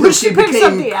 Until she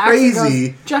became crazy.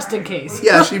 Goes, just in case.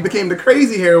 Yeah, she became the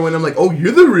crazy heroine. I'm like, oh,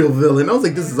 you're the real villain. I was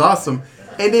like, this is awesome.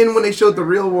 And then when they showed the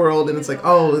real world, and it's like,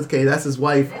 oh, okay, that's his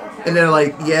wife. And they're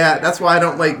like, yeah, that's why I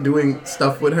don't like doing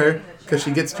stuff with her, because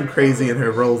she gets too crazy in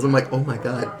her roles. I'm like, oh my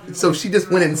god. So she just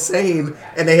went insane,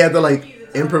 and they had to like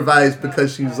improvise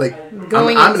because she was like, I'm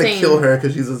going to kill her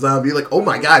because she's a zombie. Like, oh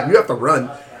my god, you have to run.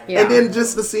 Yeah. And then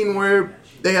just the scene where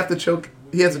they have to choke,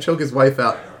 he has to choke his wife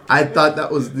out. I thought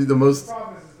that was the most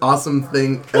awesome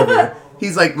thing ever.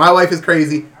 He's like, my wife is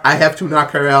crazy. I have to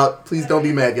knock her out. Please don't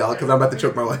be mad, y'all, because I'm about to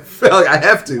choke my wife. Like, I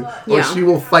have to. Or she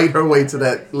will fight her way to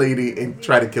that lady and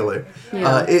try to kill her.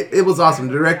 Yeah. It was awesome.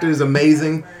 The director is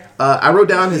amazing. I wrote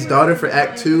down his daughter for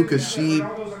Act 2 because she,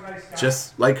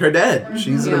 just like her dad,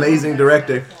 she's an amazing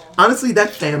director. Honestly, that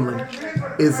family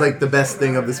is like the best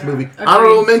thing of this movie.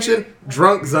 Honorable mention,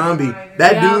 Drunk Zombie.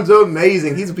 That dude's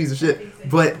amazing. He's a piece of shit,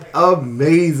 but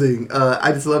amazing.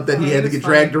 I just love that he had to get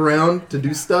dragged around to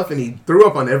do stuff, and he threw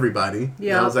up on everybody.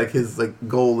 Yeah. That was like his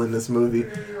goal in this movie.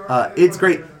 It's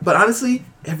great, but honestly,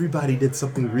 everybody did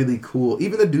something really cool.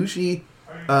 Even the douchey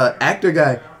actor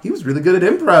guy, he was really good at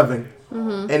improvising.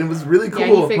 Mm-hmm. And it was really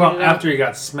cool. Yeah, well, after he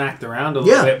got smacked around a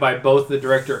little bit by both the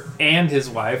director and his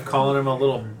wife, calling him a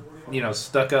little,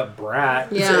 stuck-up brat.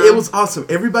 Yeah. It was awesome.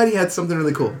 Everybody had something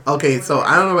really cool. Okay, so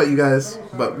I don't know about you guys,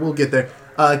 but we'll get there.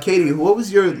 Katie, what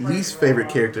was your least favorite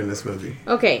character in this movie?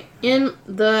 Okay, in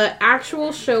the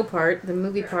actual show part, the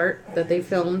movie part that they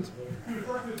filmed,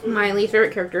 my least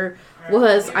favorite character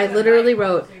was, I literally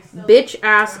wrote,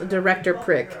 bitch-ass director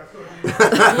prick.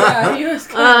 Yeah, he was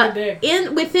kind of a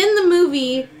dick. Within the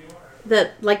movie,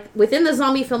 within the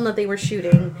zombie film that they were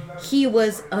shooting, he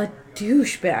was a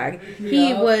douchebag.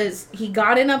 Yep. He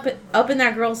got up in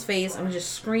that girl's face and was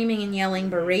just screaming and yelling,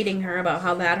 berating her about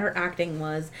how bad her acting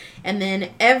was. And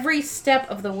then every step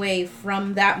of the way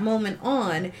from that moment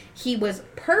on, he was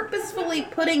purposefully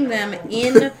putting them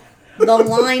in the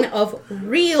line of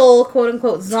real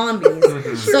quote-unquote zombies.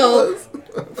 So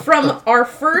from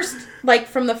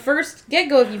the first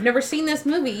get-go, if you've never seen this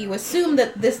movie, you assume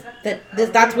that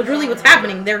that's what's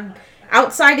happening. They're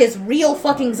outside is real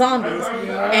fucking zombies.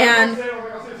 And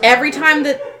every time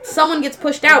that someone gets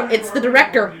pushed out, it's the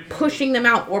director pushing them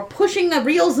out or pushing the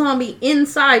real zombie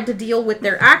inside to deal with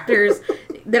their actors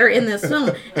that are in this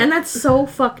film. And that's so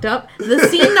fucked up. The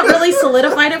scene that really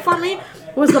solidified it for me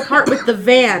was the part with the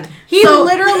van. He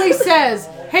literally says,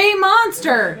 "Hey,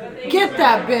 monster, get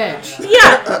that bitch."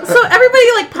 Yeah, so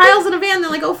everybody piles in a van. They're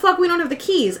like, "Oh fuck, we don't have the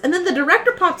keys." And then the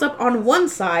director pops up on one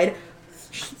side,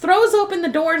 throws open the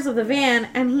doors of the van,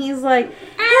 and he's like,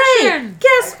 "Hey,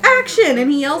 guess action!" And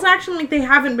he yells action like they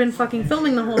haven't been fucking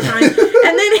filming the whole time.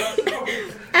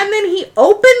 And then he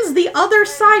opens the other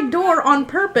side door on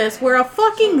purpose where a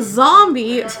fucking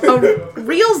zombie, a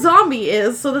real zombie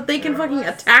is, so that they can fucking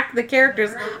attack the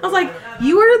characters. I was like,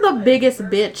 you are the biggest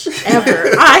bitch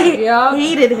ever. I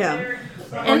hated him.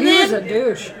 And he was a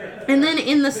douche. And then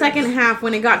in the second half,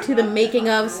 when it got to the making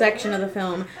of section of the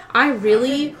film, I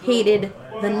really hated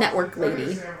the network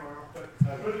lady.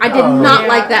 I did not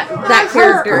like that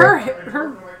character.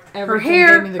 Her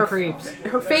hair,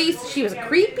 her face, she was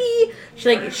creepy.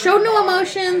 She showed no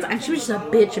emotions, and she was just a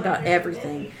bitch about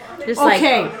everything. Just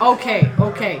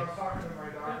okay.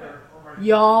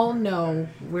 Y'all know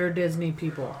we're Disney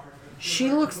people.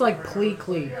 She looks like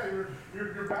Pleakley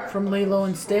from Lilo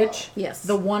and Stitch. Yes.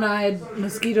 The one-eyed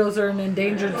mosquitoes are an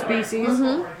endangered species.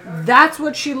 Mm-hmm. That's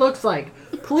what she looks like.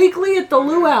 Pleakley at the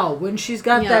luau when she's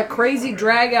got that crazy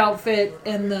drag outfit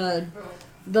and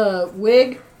the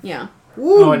wig. Yeah.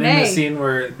 Ooh, and in the scene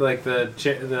where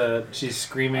she's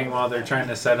screaming while they're trying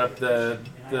to set up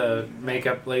the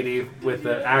makeup lady with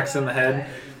the axe in the head,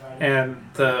 and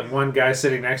the one guy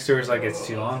sitting next to her is like, "It's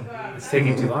too long. It's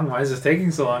taking too long. Why is this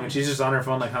taking so long?" And she's just on her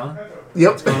phone like, "Huh?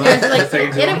 Yep." It'll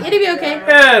be okay.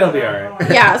 Yeah, it'll be alright.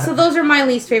 Yeah. So those are my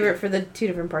least favorite for the two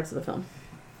different parts of the film.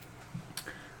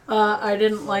 I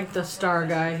didn't like the star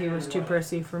guy. He was too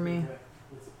prissy for me.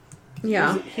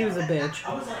 Yeah. He was a bitch.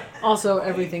 Also,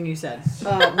 everything you said.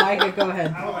 Micah, go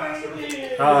ahead.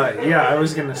 Yeah, I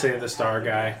was going to say the star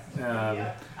guy.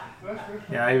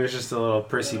 He was just a little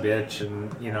prissy bitch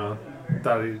and,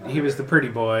 thought he was the pretty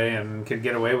boy and could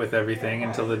get away with everything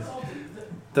until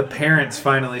the parents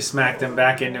finally smacked him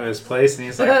back into his place and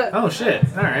he's like, oh shit,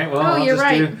 alright, well, I'll you're just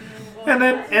right. do...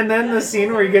 And then the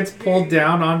scene where he gets pulled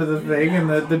down onto the thing and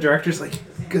the director's like,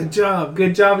 good job.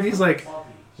 And he's like,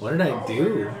 what did I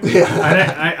do?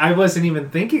 Yeah. I wasn't even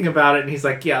thinking about it, and he's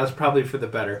like, yeah, it's probably for the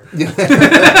better. Yeah.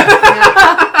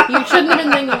 You shouldn't have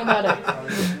been thinking about it.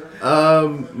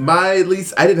 My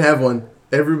least, I didn't have one.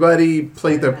 Everybody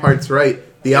played their parts right.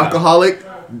 The alcoholic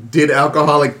did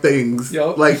alcoholic things.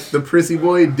 Yep. Like the prissy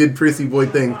boy did prissy boy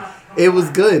thing. It was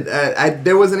good.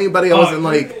 There wasn't anybody I wasn't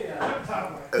like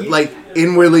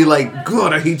inwardly like,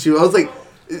 God, I hate you. I was like,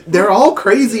 they're all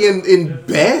crazy and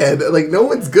bad. Like, no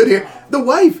one's good here. The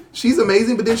wife, she's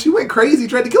amazing, but then she went crazy,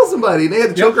 tried to kill somebody, and they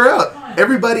had to choke her out.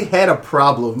 Everybody had a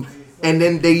problem, and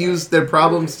then they used their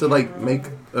problems to, like, make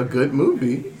a good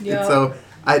movie. Yeah. And so,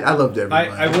 I loved everybody.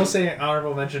 I will say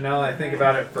honorable mention now that I think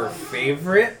about it for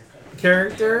favorite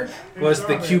character was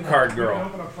the cue card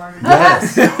girl.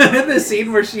 Yes. The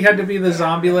scene where she had to be the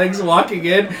zombie legs walking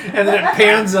in, and then it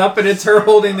pans up and it's her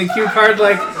holding the cue card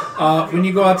like, when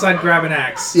you go outside, grab an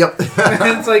axe. Yep.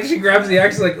 And it's like she grabs the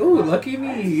axe like, ooh, lucky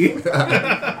me.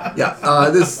 Yeah.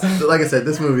 This, like I said,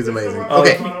 this movie's amazing.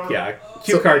 Okay. Yeah,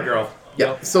 cue card girl.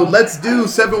 Yeah. So let's do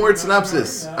 7-word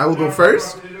synopsis. I will go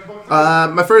first.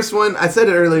 My first one, I said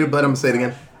it earlier, but I'm gonna say it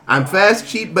again. I'm fast,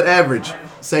 cheap, but average.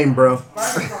 Same, bro.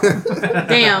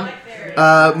 Damn.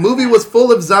 Movie was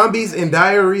full of zombies and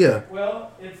diarrhea.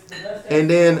 And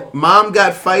then mom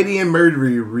got fighty and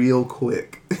murdery real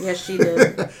quick. Yes, she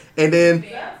did. And then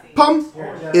pum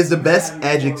is the best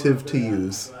adjective to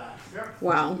use.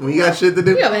 Wow. When you got shit to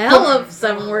do. You have a hell of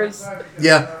 7 words.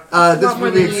 Yeah. This Lot more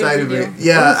movie than you excited me. usually do.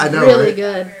 Yeah, That I was know. really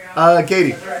Right? good.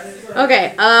 Katie.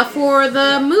 Okay, for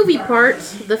the movie part,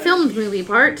 the filmed movie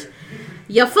part,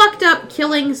 you fucked up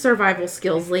killing survival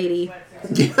skills, lady.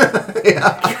 Yeah.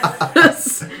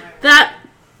 That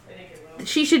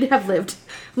she should have lived.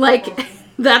 Like,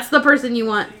 that's the person you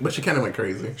want. But she kind of went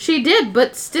crazy. She did,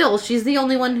 but still, she's the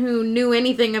only one who knew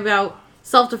anything about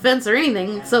self-defense or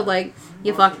anything. So, like,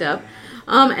 you fucked up.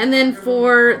 And then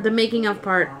for the making of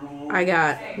part, I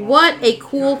got, what a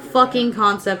cool fucking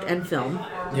concept and film.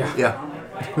 Yeah.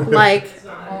 Like,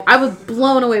 I was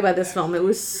blown away by this film. It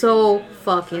was so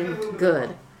fucking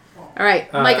good. All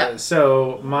right, Micah.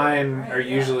 So mine are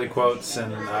usually quotes,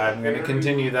 and I'm going to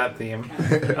continue that theme.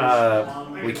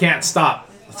 We can't stop.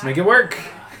 Let's make it work.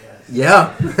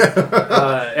 Yeah.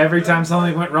 Every time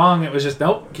something went wrong, it was just,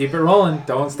 nope, keep it rolling.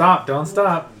 Don't stop. Don't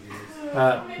stop.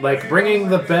 Like bringing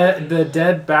the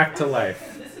dead back to life.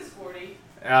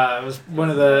 It was one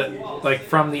of the, like,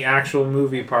 from the actual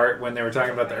movie part when they were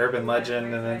talking about the urban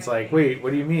legend, and it's like, wait,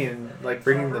 what do you mean? Like,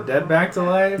 bringing the dead back to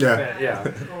life? Yeah.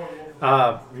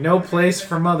 Yeah. No place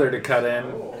for mother to cut in.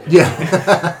 Yeah.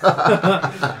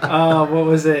 What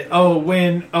was it?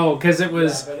 Because it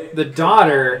was the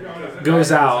daughter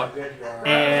goes out,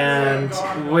 and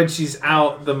when she's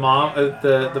out, the mom,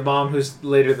 the mom who's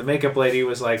later the makeup lady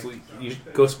was like, "You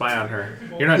go spy on her.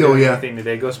 You're not doing anything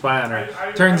today. Go spy on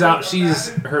her." Turns out she's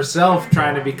herself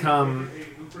trying to become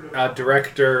a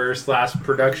director /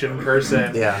 production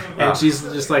person. Yeah. And she's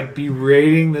just like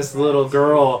berating this little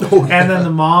girl. And then the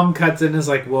mom cuts in and is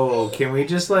like, whoa, can we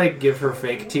just like give her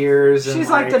fake tears? And she's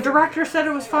like, the director said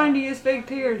it was fine to use fake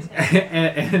tears.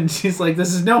 and she's like,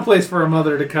 this is no place for a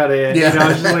mother to cut in. Yeah. You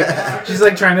know, she's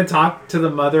like trying to talk to the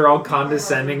mother all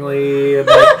condescendingly. And,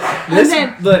 like, And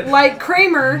then, like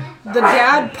Kramer, the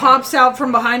dad pops out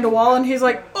from behind a wall and he's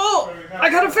like, oh, I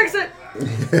gotta fix it.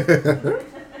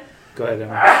 Go ahead,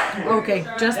 Emma. Okay,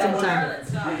 just in time.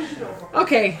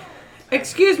 Okay,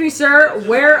 excuse me, sir.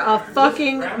 Wear a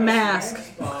fucking mask.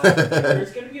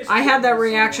 I had that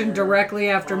reaction directly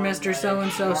after Mr.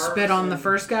 So-and-so spit on the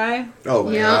first guy. Oh,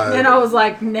 my Yeah. God. And I was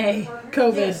like, nay,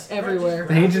 COVID everywhere.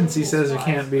 The agency says it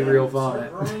can't be real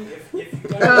vomit.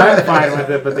 I'm fine with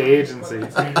it, but the agency.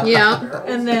 Yeah.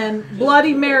 And then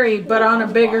Bloody Mary, but on a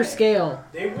bigger scale.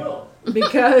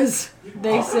 Because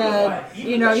they said,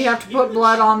 you know, you have to put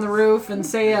blood on the roof and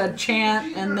say a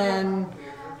chant, and then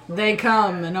they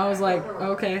come. And I was like,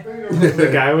 okay. The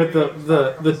guy with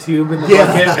the tube in the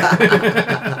bucket.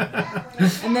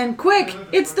 And then, quick,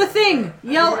 it's the thing.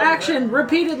 Yell action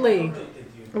repeatedly.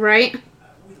 Right?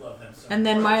 And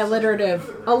then my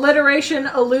alliterative. Alliteration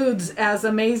alludes as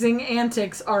amazing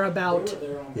antics are about.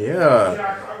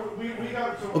 Yeah.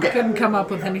 I couldn't come up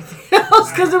with anything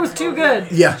else because it was too good.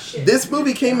 Yeah. This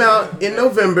movie came out in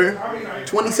November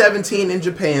 2017 in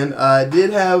Japan. It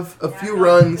did have a few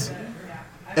runs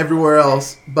everywhere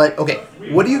else. But, okay,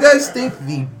 what do you guys think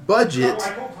the budget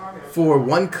for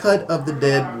One Cut of the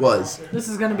Dead was? This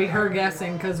is going to be her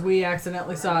guessing because we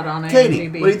accidentally saw it on Katie,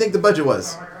 IMDb. what do you think the budget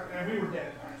was?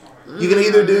 You can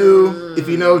either do, if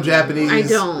you know Japanese, I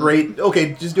don't. rate.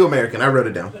 Okay, just do American. I wrote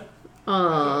it down.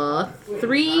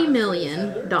 $3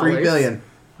 million. $3 million.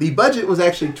 The budget was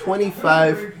actually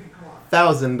 $25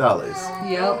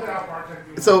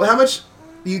 Yep. So how much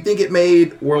do you think it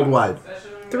made worldwide?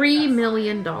 $3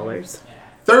 million.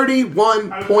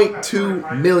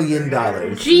 $31.2 million.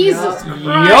 Jesus Christ.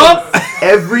 Yup.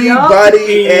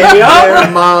 Everybody and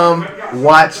their mom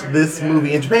watched this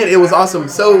movie in Japan. It was awesome.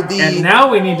 So And now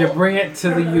we need to bring it to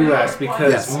the U.S.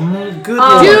 because Yes. good Do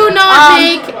Lord. not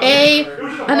make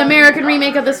an American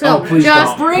remake of this film. Oh, please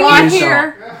Just don't. Bring watch it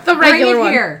here. the regular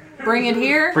one. Bring it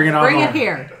here. Bring it on Bring home. it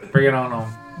here. Bring it on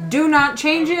home. Do not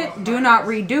change it. Do not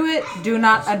redo it. Do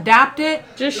not adapt it.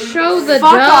 Just show the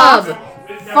Fuck dub. off.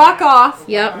 Fuck off.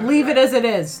 Yep. Leave it as it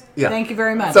is. Yeah. Thank you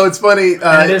very much. So it's funny.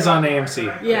 And it is on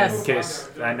AMC. Yes. In case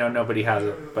I know nobody has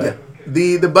it, but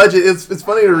The budget, it's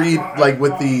funny to read like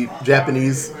with the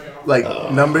Japanese like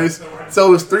numbers. So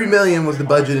it was 3 million was the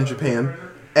budget in Japan,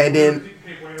 and then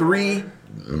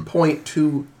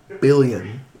 3.2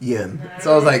 billion yen.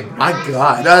 So I was like, my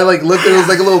God. I like looked at it, was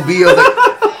like a little B. I was like,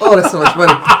 oh, that's so much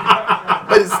money.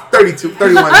 But it's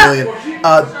 31 million.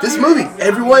 This movie,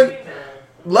 everyone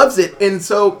loves it, and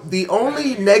so the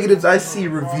only negatives I see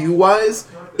review wise,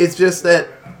 it's just that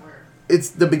it's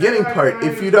the beginning part.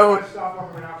 If you don't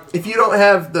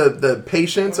have the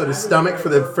patience or the stomach for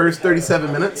the first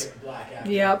 37 minutes,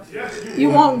 Yep.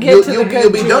 You won't get to the good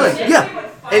you'll be juice. done. Yeah.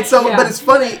 And so, Yeah. but it's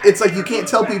funny. It's like you can't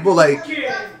tell people like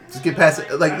just get past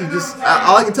it. Like you just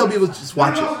all I can tell people is just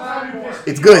watch it.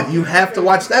 It's good. You have to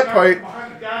watch that part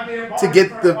to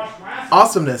get the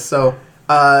awesomeness. So,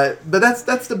 but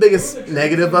that's the biggest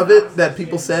negative of it that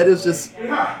people said is just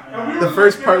the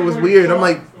first part was weird. I'm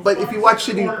like, but if you watch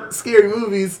shitty scary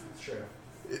movies,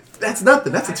 that's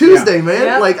nothing. That's a Tuesday, man.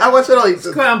 Yep. Like I watch it all. Like,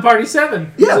 Clown Party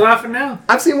 7. Yeah. He's laughing now.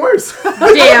 I've seen worse.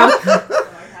 Damn.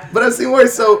 But I've seen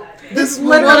worse. So this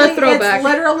Literally, What a throwback. it's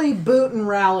literally boot and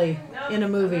rally in a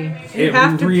movie. You It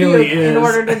have to really puke in is.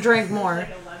 order to drink more.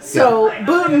 So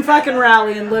boot and fucking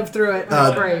rally and live through it.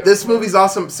 That's great. This movie's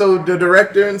awesome. So the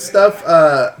director and stuff,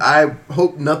 I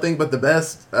hope nothing but the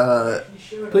best.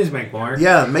 Please make more.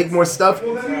 Yeah, make more stuff.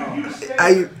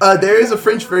 There is a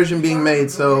French version being made,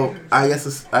 so I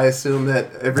guess I assume that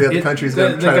every other country is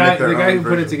going to try to make their The guy own who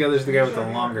put it version. together is the guy with the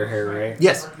longer hair, right?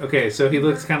 Yes. Okay, so he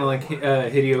looks kind of like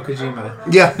Hideo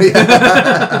Kojima.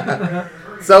 Yeah.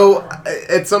 So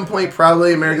at some point,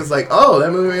 probably America's like, oh,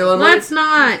 that movie made a lot of money. Let's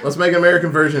not. Let's make an American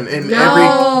version, and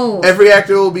No. every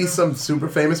actor will be some super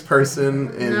famous person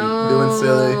and doing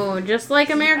silly. No. Just like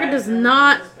America does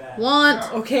not want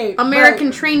Okay.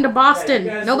 American train to Boston.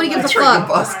 Nobody gives a Train to fuck.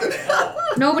 Boston.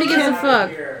 Nobody gives a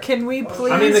fuck. Can we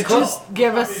please I mean, the just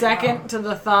give a second to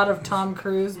the thought of Tom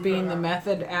Cruise being the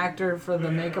method actor for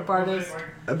the makeup artist?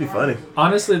 That'd be funny.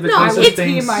 Honestly, the No, closest it's-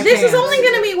 things. This is only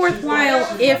going to be worthwhile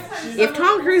if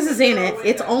Tom Cruise is in it.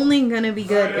 It's only going to be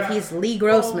good if he's Lee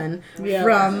Grossman Yeah.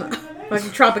 from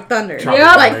fucking Tropic Thunder. Tropic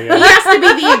Yep. Like Thunder, yeah. he has to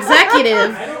be the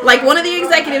executive, like one of the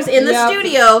executives in the Yep.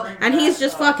 studio, and he's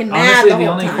just fucking mad Honestly, the the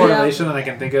whole only time. correlation that I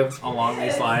can think of along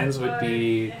these lines would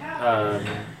be.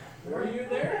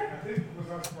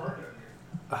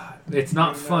 It's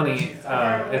not funny.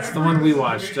 It's the one we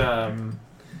watched.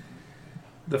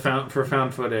 For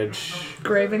found footage.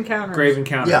 Grave Encounters. Grave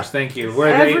Encounters. Yeah. Thank you.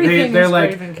 Where Everything they're is like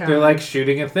Grave Encounters. they're like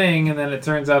shooting a thing, and then it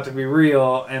turns out to be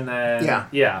real, and then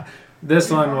Yeah.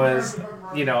 This one was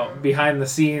behind the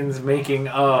scenes making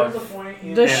of.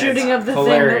 The shooting it's of the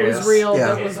hilarious. thing that was real, Yeah.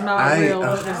 that was not real,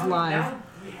 that was live.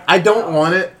 I don't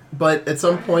want it, but at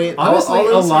some point, Honestly, all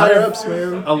those a lot of higher-ups,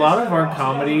 man. a lot of our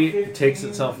comedy takes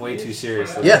itself way too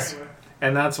seriously. Yes.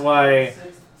 And that's why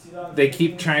they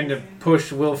keep trying to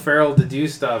push Will Ferrell to do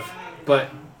stuff, but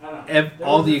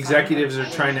all the executives are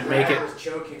trying to make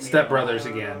it Step Brothers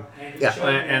again. Yeah.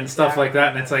 And stuff like that.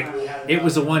 And it's like, it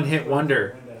was a one-hit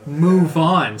wonder. Move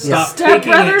on. Stop Step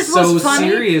taking Brothers it so was funny.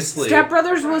 seriously. Step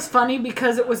Brothers was funny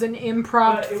because it was an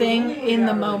improv thing in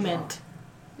the moment.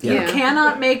 You Yeah.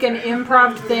 cannot make an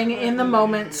improv thing in the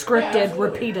moment scripted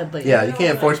repeatedly. Yeah, you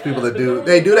can't force people to do.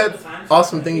 They do that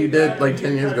awesome thing you did like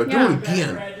 10 years ago. Yeah. Do it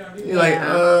again. You're like,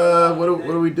 what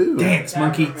do we do? Dance,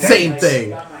 monkey. Same dance.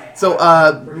 thing. So,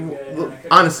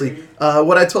 honestly,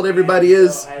 what I told everybody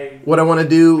is what I want to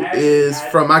do is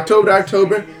from October to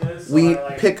October, we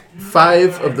pick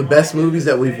 5 of the best movies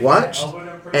that we've watched,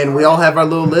 and we all have our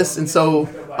little lists. And so,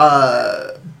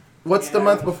 what's the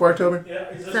month before October?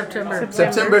 September.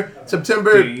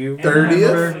 September Do you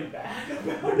 30th,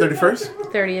 31st,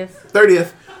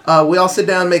 30th. We all sit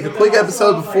down and make a quick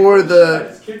episode before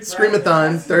the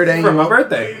Screamathon, third For my annual.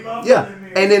 birthday. Yeah.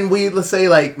 And then let's say,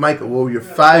 like, Michael, what were your Or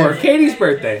 5 Katie's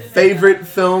birthday. favorite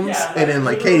films? And then,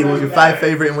 like, Katie, what were your 5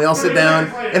 favorite? And we all sit down.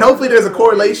 And hopefully there's a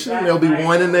correlation. There'll be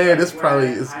one in there. This probably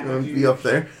is going to be up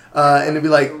there. And it'll be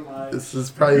like, this is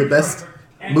probably the best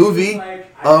movie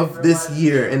of this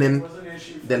year, and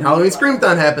then Halloween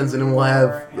Screamthon happens, and then we'll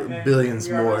have billions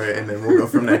more, and then we'll go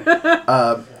from there.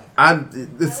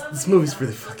 This movie's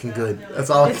really fucking good. That's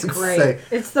all I can say.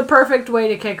 It's the perfect way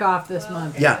to kick off this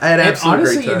month. Yeah, I had absolutely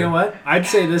honestly, great time. you know what? I'd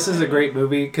say this is a great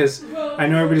movie because I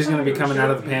know everybody's going to be coming out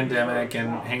of the pandemic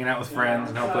and hanging out with friends,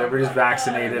 and hopefully everybody's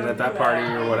vaccinated at that party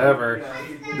or whatever.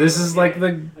 This is like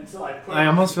I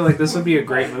almost feel like this would be a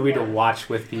great movie to watch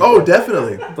with people. Oh,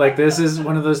 definitely. Like this is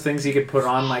one of those things you could put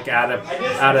on like at a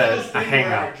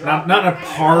hangout, not a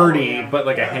party, but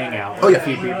like a hangout. With a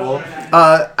few people.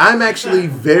 I'm actually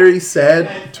very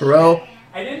sad, Terrell.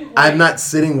 I'm not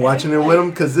sitting watching it with him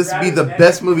because this would be the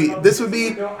best movie. This would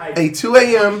be a 2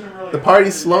 a.m. The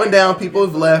party's slowing down, people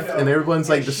have left, and everyone's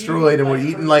like destroyed, and we're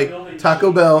eating like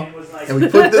Taco Bell, and we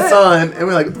put this on, and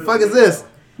we're like, what the fuck is this?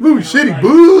 Movie shitty,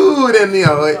 boo! And then,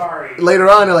 like, later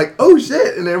on, they're like, oh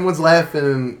shit, and everyone's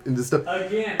laughing and just stuff.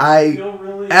 I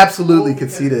absolutely could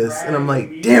see this, and I'm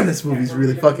like, damn, this movie's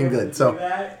really fucking good. So,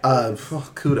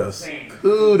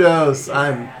 kudos.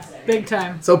 I'm big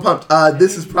time. So pumped.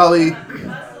 This is probably...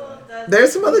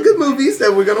 There's some other good movies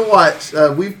that we're going to watch.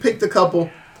 We've picked a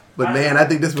couple. But man, I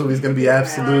think this movie is going to be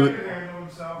absolute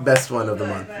best one of the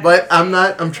month. But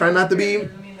I'm trying not to be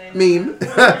mean.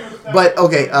 But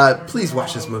okay, please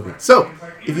watch this movie. So,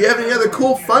 if you have any other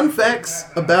cool fun facts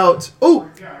about... Oh,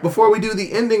 before we do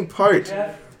the ending part,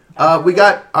 we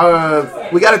got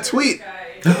a tweet.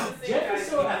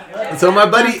 So my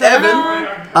buddy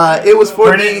Evan, it was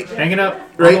for hanging up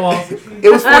right.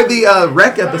 It was for the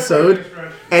Rec episode,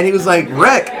 and he was like,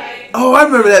 "Rec, oh, I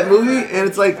remember that movie." And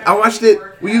it's like, I watched it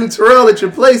with you and Terrell at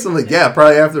your place. I'm like, yeah,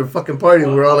 probably after a fucking party,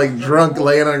 we were all like drunk,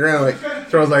 laying on the ground. Like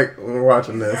Terrell's like, we're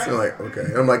watching this. And I'm like, okay.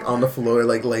 And I'm like on the floor,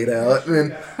 like laid out.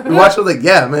 And then we watched it. Like,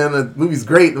 yeah, man, the movie's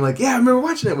great. And I'm like, yeah, I remember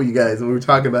watching it with you guys, and we were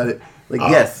talking about it. Like,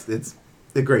 yes,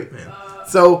 they're great, man.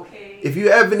 So. If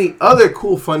you have any other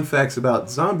cool fun facts about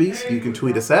zombies, you can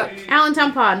tweet us at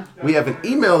AllentownPod. We have an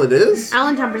email, it is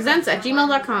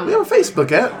AllentownPresents@gmail.com. We have a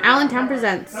Facebook at Allentown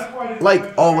Presents.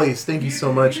 Like always, thank you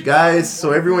so much, guys.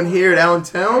 So everyone here at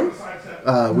Allentown,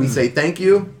 we say thank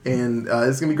you, and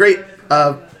it's going to be great.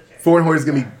 Foreign Horde is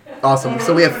going to be awesome.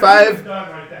 So we have 5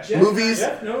 movies.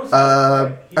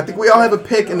 I think we all have a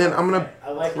pick, and then I'm going to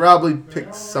probably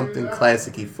pick something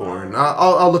classic-y foreign.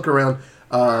 I'll look around.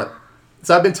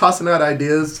 So I've been tossing out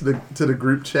ideas to the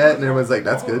group chat, and everyone's like,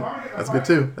 that's good. That's good,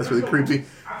 too. That's really creepy.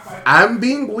 I'm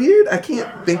being weird. I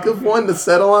can't think of one to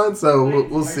settle on, so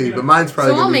we'll see. But mine's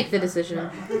probably So I'll make the decision.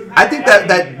 I think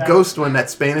that ghost one,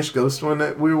 that Spanish ghost one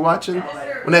that we were watching,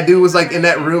 when that dude was, like, in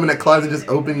that room and that closet just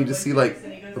opened, you just see, like,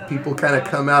 the people kind of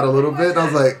come out a little bit. And I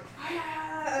was like...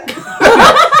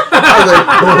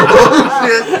 oh,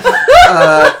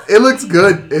 shit. It looks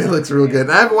good. It looks real good.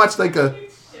 And I haven't watched, like, a...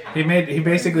 He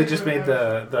basically just made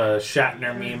the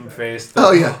Shatner meme face.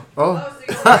 Oh yeah. Oh.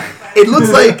 It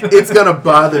looks like it's gonna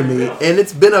bother me, and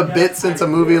it's been a bit since a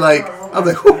movie. Like I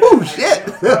was like, oh shit.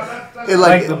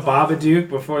 Like the Babadook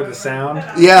before the sound.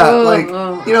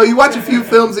 Yeah, you watch a few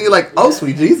films and you're like, oh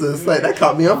sweet Jesus, like that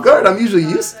caught me off guard. I'm usually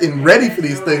used and ready for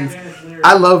these things.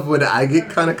 I love when I get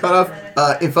kind of caught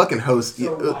off. In fucking Host,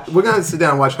 we're gonna sit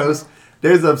down and watch Host.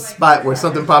 There's a spot where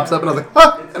something pops up, and I was like,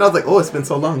 huh! And I was like, oh, it's been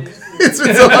so long. It's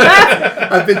been so long.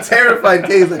 I've been terrified.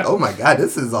 Kay's like, oh my God,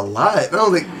 this is a lot. And I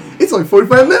was like, it's only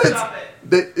 45 minutes.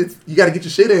 You got to get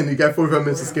your shit in. You got 45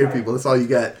 minutes to scare people. That's all you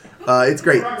got. It's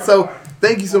great. So,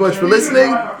 thank you so much for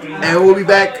listening, and we'll be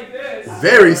back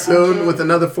very soon with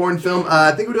another foreign film.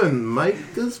 I think we're doing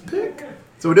Micah's pick.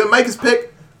 So, we're doing Micah's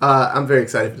pick. I'm very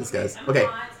excited for this, guys. Okay,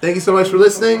 thank you so much for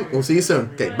listening. We'll see you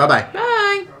soon. Okay, bye-bye.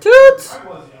 Bye. Toots!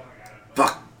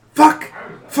 Fuck!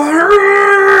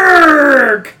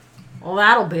 Well,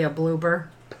 that'll be a blooper.